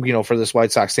things, for this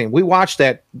White Sox team. We watched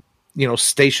that,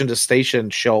 station to station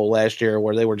show last year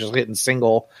where they were just hitting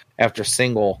single after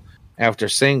single after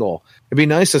single. It'd be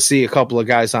nice to see a couple of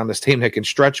guys on this team that can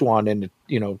stretch one into,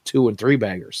 2 and 3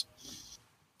 baggers.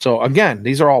 So again,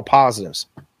 these are all positives.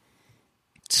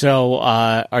 So,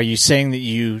 are you saying that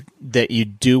you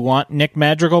do want Nick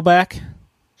Madrigal back?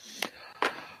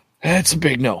 That's a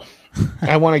big no.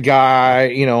 I want a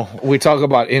guy, we talk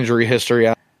about injury history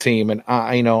on the team, and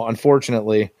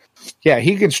unfortunately, yeah,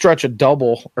 he can stretch a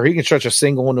double, or he can stretch a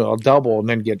single into a double and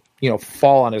then get,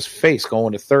 fall on his face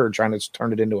going to third, trying to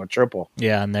turn it into a triple.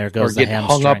 Yeah, and there goes the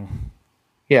hamstring.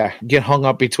 Get hung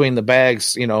up between the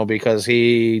bags, because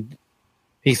he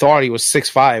thought he was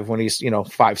 6'5" when he's,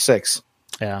 5'6".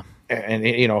 Yeah. And,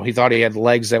 he thought he had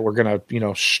legs that were going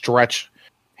to, stretch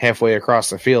halfway across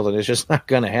the field, and it's just not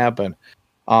going to happen.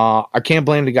 I can't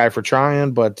blame the guy for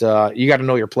trying, but you got to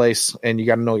know your place and you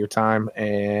got to know your time.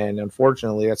 And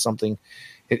unfortunately, that's something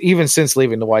that even since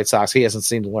leaving the White Sox, he hasn't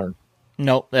seemed to learn.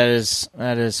 Nope, that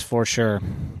is for sure.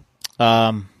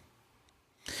 You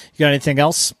got anything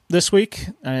else this week?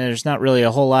 There's not really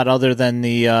a whole lot other than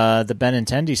the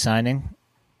Benintendi signing.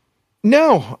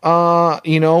 No,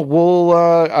 we'll.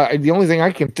 The only thing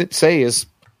I can say is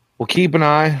we'll keep an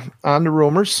eye on the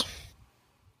rumors.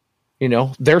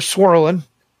 They're swirling.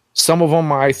 Some of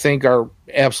them I think are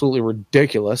absolutely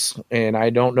ridiculous, and I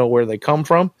don't know where they come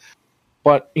from.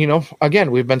 But,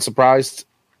 again, we've been surprised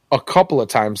a couple of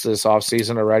times this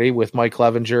offseason already with Mike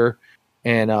Clevenger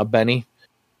and Benny.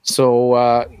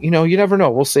 So, you never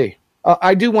know. We'll see.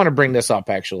 I do want to bring this up,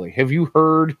 actually. Have you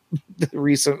heard the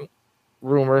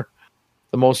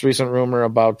most recent rumor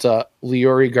about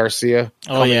Leury Garcia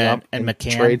coming up and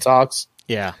McCann trade talks?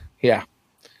 Yeah. Yeah.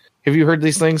 Have you heard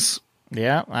these things?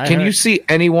 Yeah. Can you see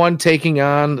anyone taking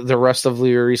on the rest of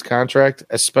Leury's contract,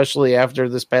 especially after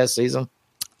this past season?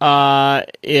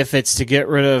 If it's to get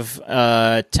rid of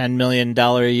a $10 million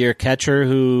a year catcher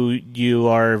who you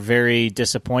are very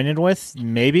disappointed with,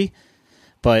 maybe.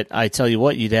 But I tell you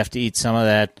what, you'd have to eat some of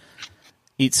that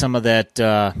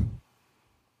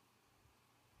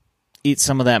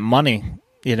money,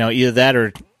 either that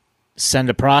or send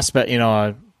a prospect,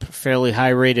 a fairly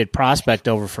high-rated prospect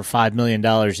over for $5 million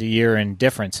a year in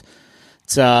difference.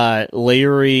 It's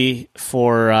Leury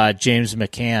for James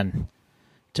McCann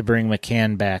to bring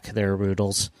McCann back there,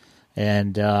 Roodles.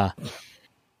 And to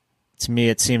me,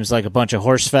 it seems like a bunch of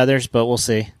horse feathers, but we'll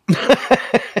see.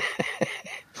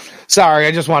 Sorry,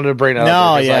 I just wanted to bring it up.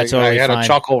 No, yeah, totally I had fine. a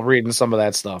chuckle reading some of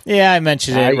that stuff. Yeah, I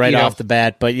mentioned it right off the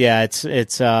bat, but yeah, it's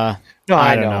I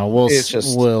don't know.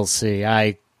 We'll see.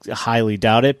 I highly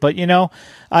doubt it, but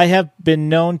I have been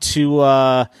known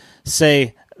to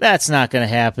say that's not going to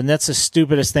happen. That's the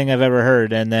stupidest thing I've ever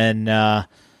heard, and then I'm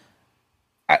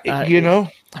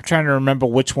trying to remember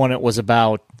which one it was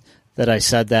about that I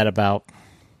said that about,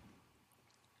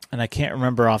 and I can't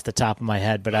remember off the top of my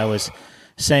head, but I was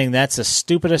saying that's the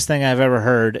stupidest thing I've ever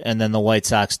heard, and then the White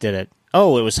Sox did it.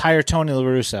 Oh, it was hire Tony La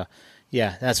Russa.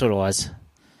 Yeah, that's what it was.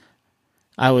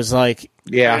 I was like,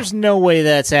 there's no way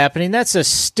that's happening. That's the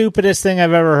stupidest thing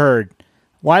I've ever heard.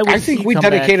 Why would I think we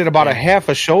dedicated about a half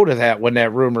a show to that when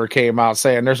that rumor came out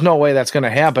saying there's no way that's going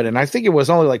to happen. And I think it was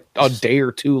only like a day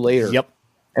or two later. Yep.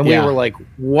 And we were like,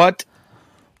 what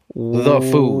the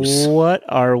foos? What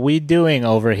are we doing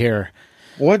over here?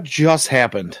 What just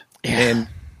happened? Yeah.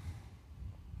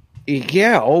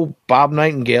 And Bob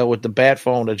Nightingale with the bat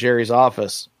phone to Jerry's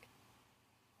office.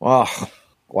 Oh,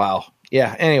 wow.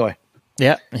 Yeah, anyway.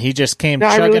 Yeah, he just came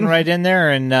chugging right in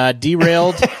there and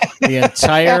derailed the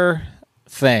entire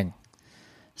thing.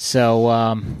 So,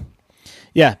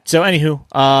 So,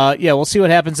 anywho, we'll see what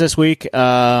happens this week. With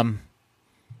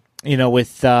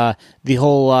the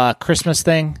whole Christmas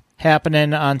thing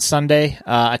happening on Sunday,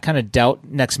 I kind of doubt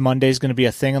next Monday is going to be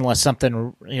a thing unless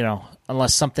something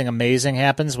amazing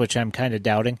happens, which I'm kind of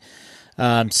doubting.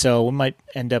 So we might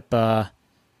end up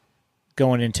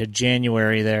going into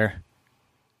January there.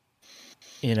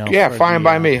 Yeah, fine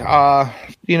by me. I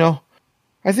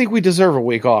think we deserve a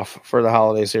week off for the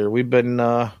holidays here. We've been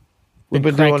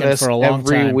doing this for a long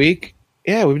every time. week.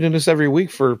 Yeah, we've been doing this every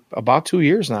week for about 2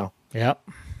 years now. Yep.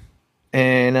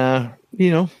 And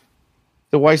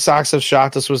the White Sox have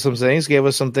shocked us with some things, gave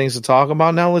us some things to talk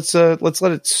about. Now let's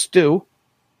let it stew.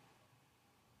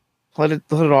 Let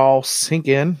it all sink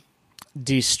in.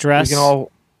 De-stress. We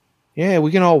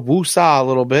can all woo-saw a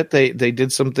little bit. They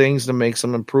did some things to make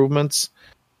some improvements.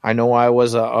 I know I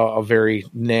was a very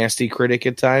nasty critic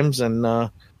at times, and I'm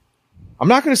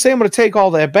not going to say I'm going to take all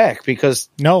that back because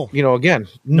again,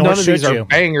 none of these are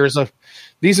bangers of.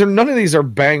 None of these are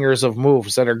bangers of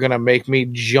moves that are going to make me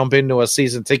jump into a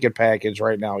season ticket package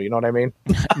right now. You know what I mean?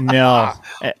 No.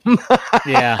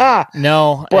 Yeah.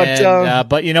 No.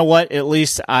 But you know what? At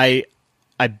least I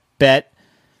bet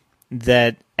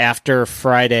that after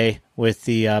Friday with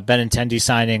the Benintendi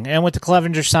signing and with the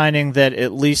Clevenger signing, that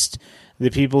at least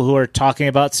the people who are talking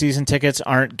about season tickets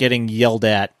aren't getting yelled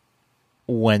at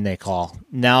when they call.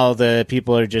 Now the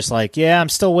people are just like, yeah, I'm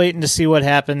still waiting to see what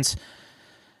happens.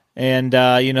 And,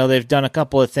 they've done a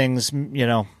couple of things,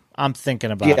 I'm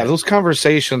thinking about it. Yeah, those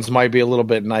conversations might be a little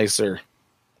bit nicer.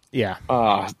 Yeah.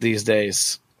 These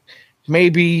days.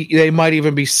 Maybe they might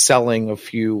even be selling a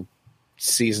few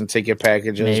season ticket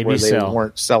packages where they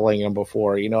weren't selling them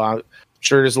before. I'm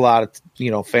sure there's a lot of,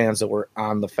 fans that were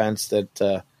on the fence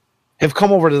that have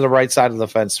come over to the right side of the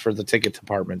fence for the ticket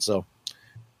department. So,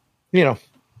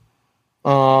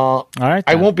 all right.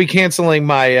 I won't be canceling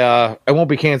my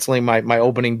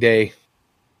opening day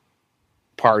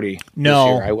party.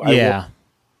 No, this year.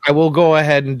 I will go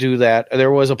ahead and do that. There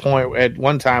was a point at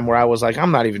one time where I was like, I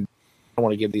don't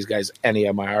want to give these guys any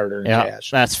of my hard-earned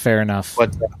cash. That's fair enough.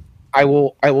 But I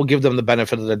will give them the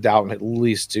benefit of the doubt and at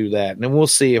least do that, and then we'll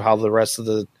see how the rest of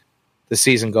the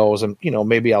season goes. And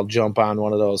maybe I'll jump on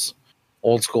one of those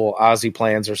old school Aussie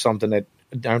plans or something that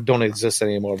don't exist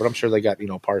anymore, but I'm sure they got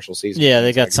partial season. Yeah,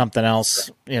 they got something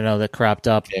else that cropped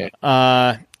up.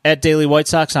 Yeah. At Daily White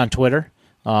Sox on Twitter,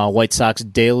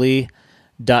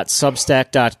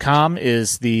 whitesoxdaily.substack.com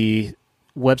is the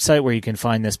website where you can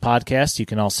find this podcast. You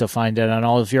can also find it on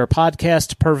all of your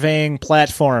podcast purveying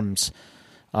platforms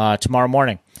tomorrow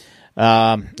morning.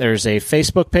 There's a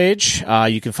Facebook page.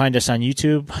 You can find us on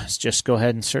YouTube. Just go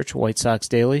ahead and search White Sox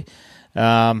Daily.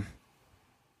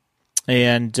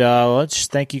 And let's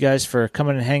thank you guys for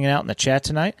coming and hanging out in the chat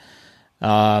tonight.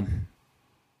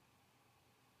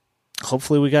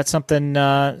 Hopefully we got something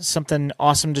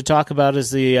awesome to talk about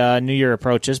as the new year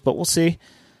approaches, but we'll see.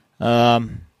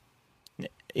 In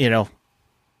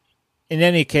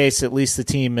any case, at least the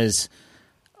team is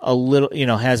a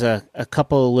little, has a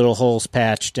couple of little holes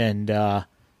patched and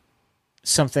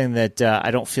something that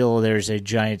I don't feel there's a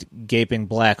giant gaping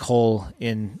black hole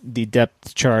in the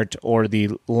depth chart or the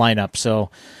lineup.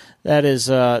 So that is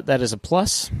a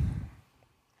plus.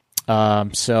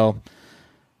 So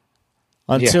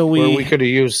until we could have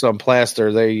used some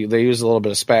plaster, they used a little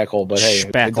bit of spackle, but hey,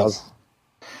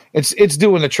 it's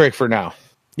doing the trick for now.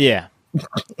 Yeah.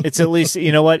 It's at least,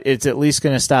 it's at least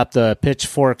going to stop the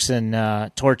pitchforks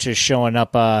and torches showing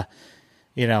up, on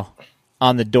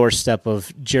the doorstep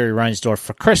of Jerry Reinsdorf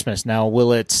for Christmas. Now,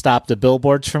 will it stop the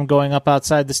billboards from going up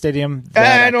outside the stadium?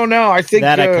 I don't know. I think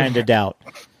that I kind of doubt.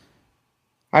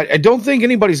 I don't think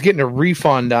anybody's getting a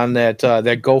refund on that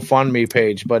GoFundMe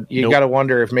page, but you got to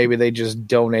wonder if maybe they just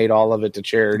donate all of it to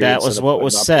charity. That was what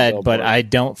was said, but I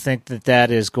don't think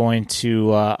that is going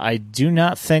to. I do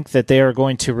not think that they are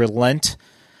going to relent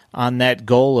on that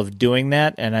goal of doing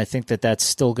that, and I think that that's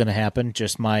still going to happen.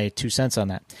 Just my 2 cents on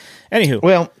that. Anywho,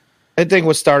 well, that thing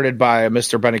was started by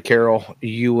Mr. Bennett Carroll.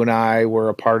 You and I were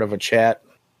a part of a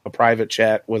private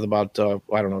chat with about 10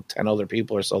 other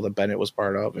people or so that Bennett was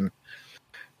part of, and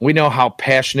we know how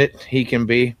passionate he can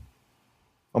be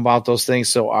about those things.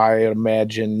 So I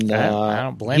imagine I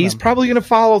don't blame he's him. Probably going to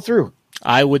follow through.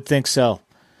 I would think so.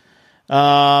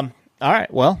 All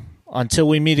right. Well, until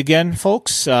we meet again,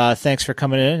 folks, thanks for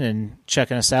coming in and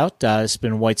checking us out. It's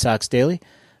been White Sox Daily.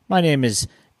 My name is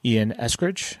Ian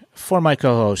Eskridge. For my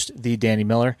co-host, the Danny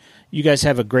Miller. You guys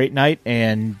have a great night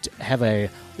and have a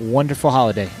wonderful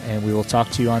holiday, and we will talk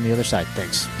to you on the other side.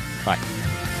 Thanks. Bye.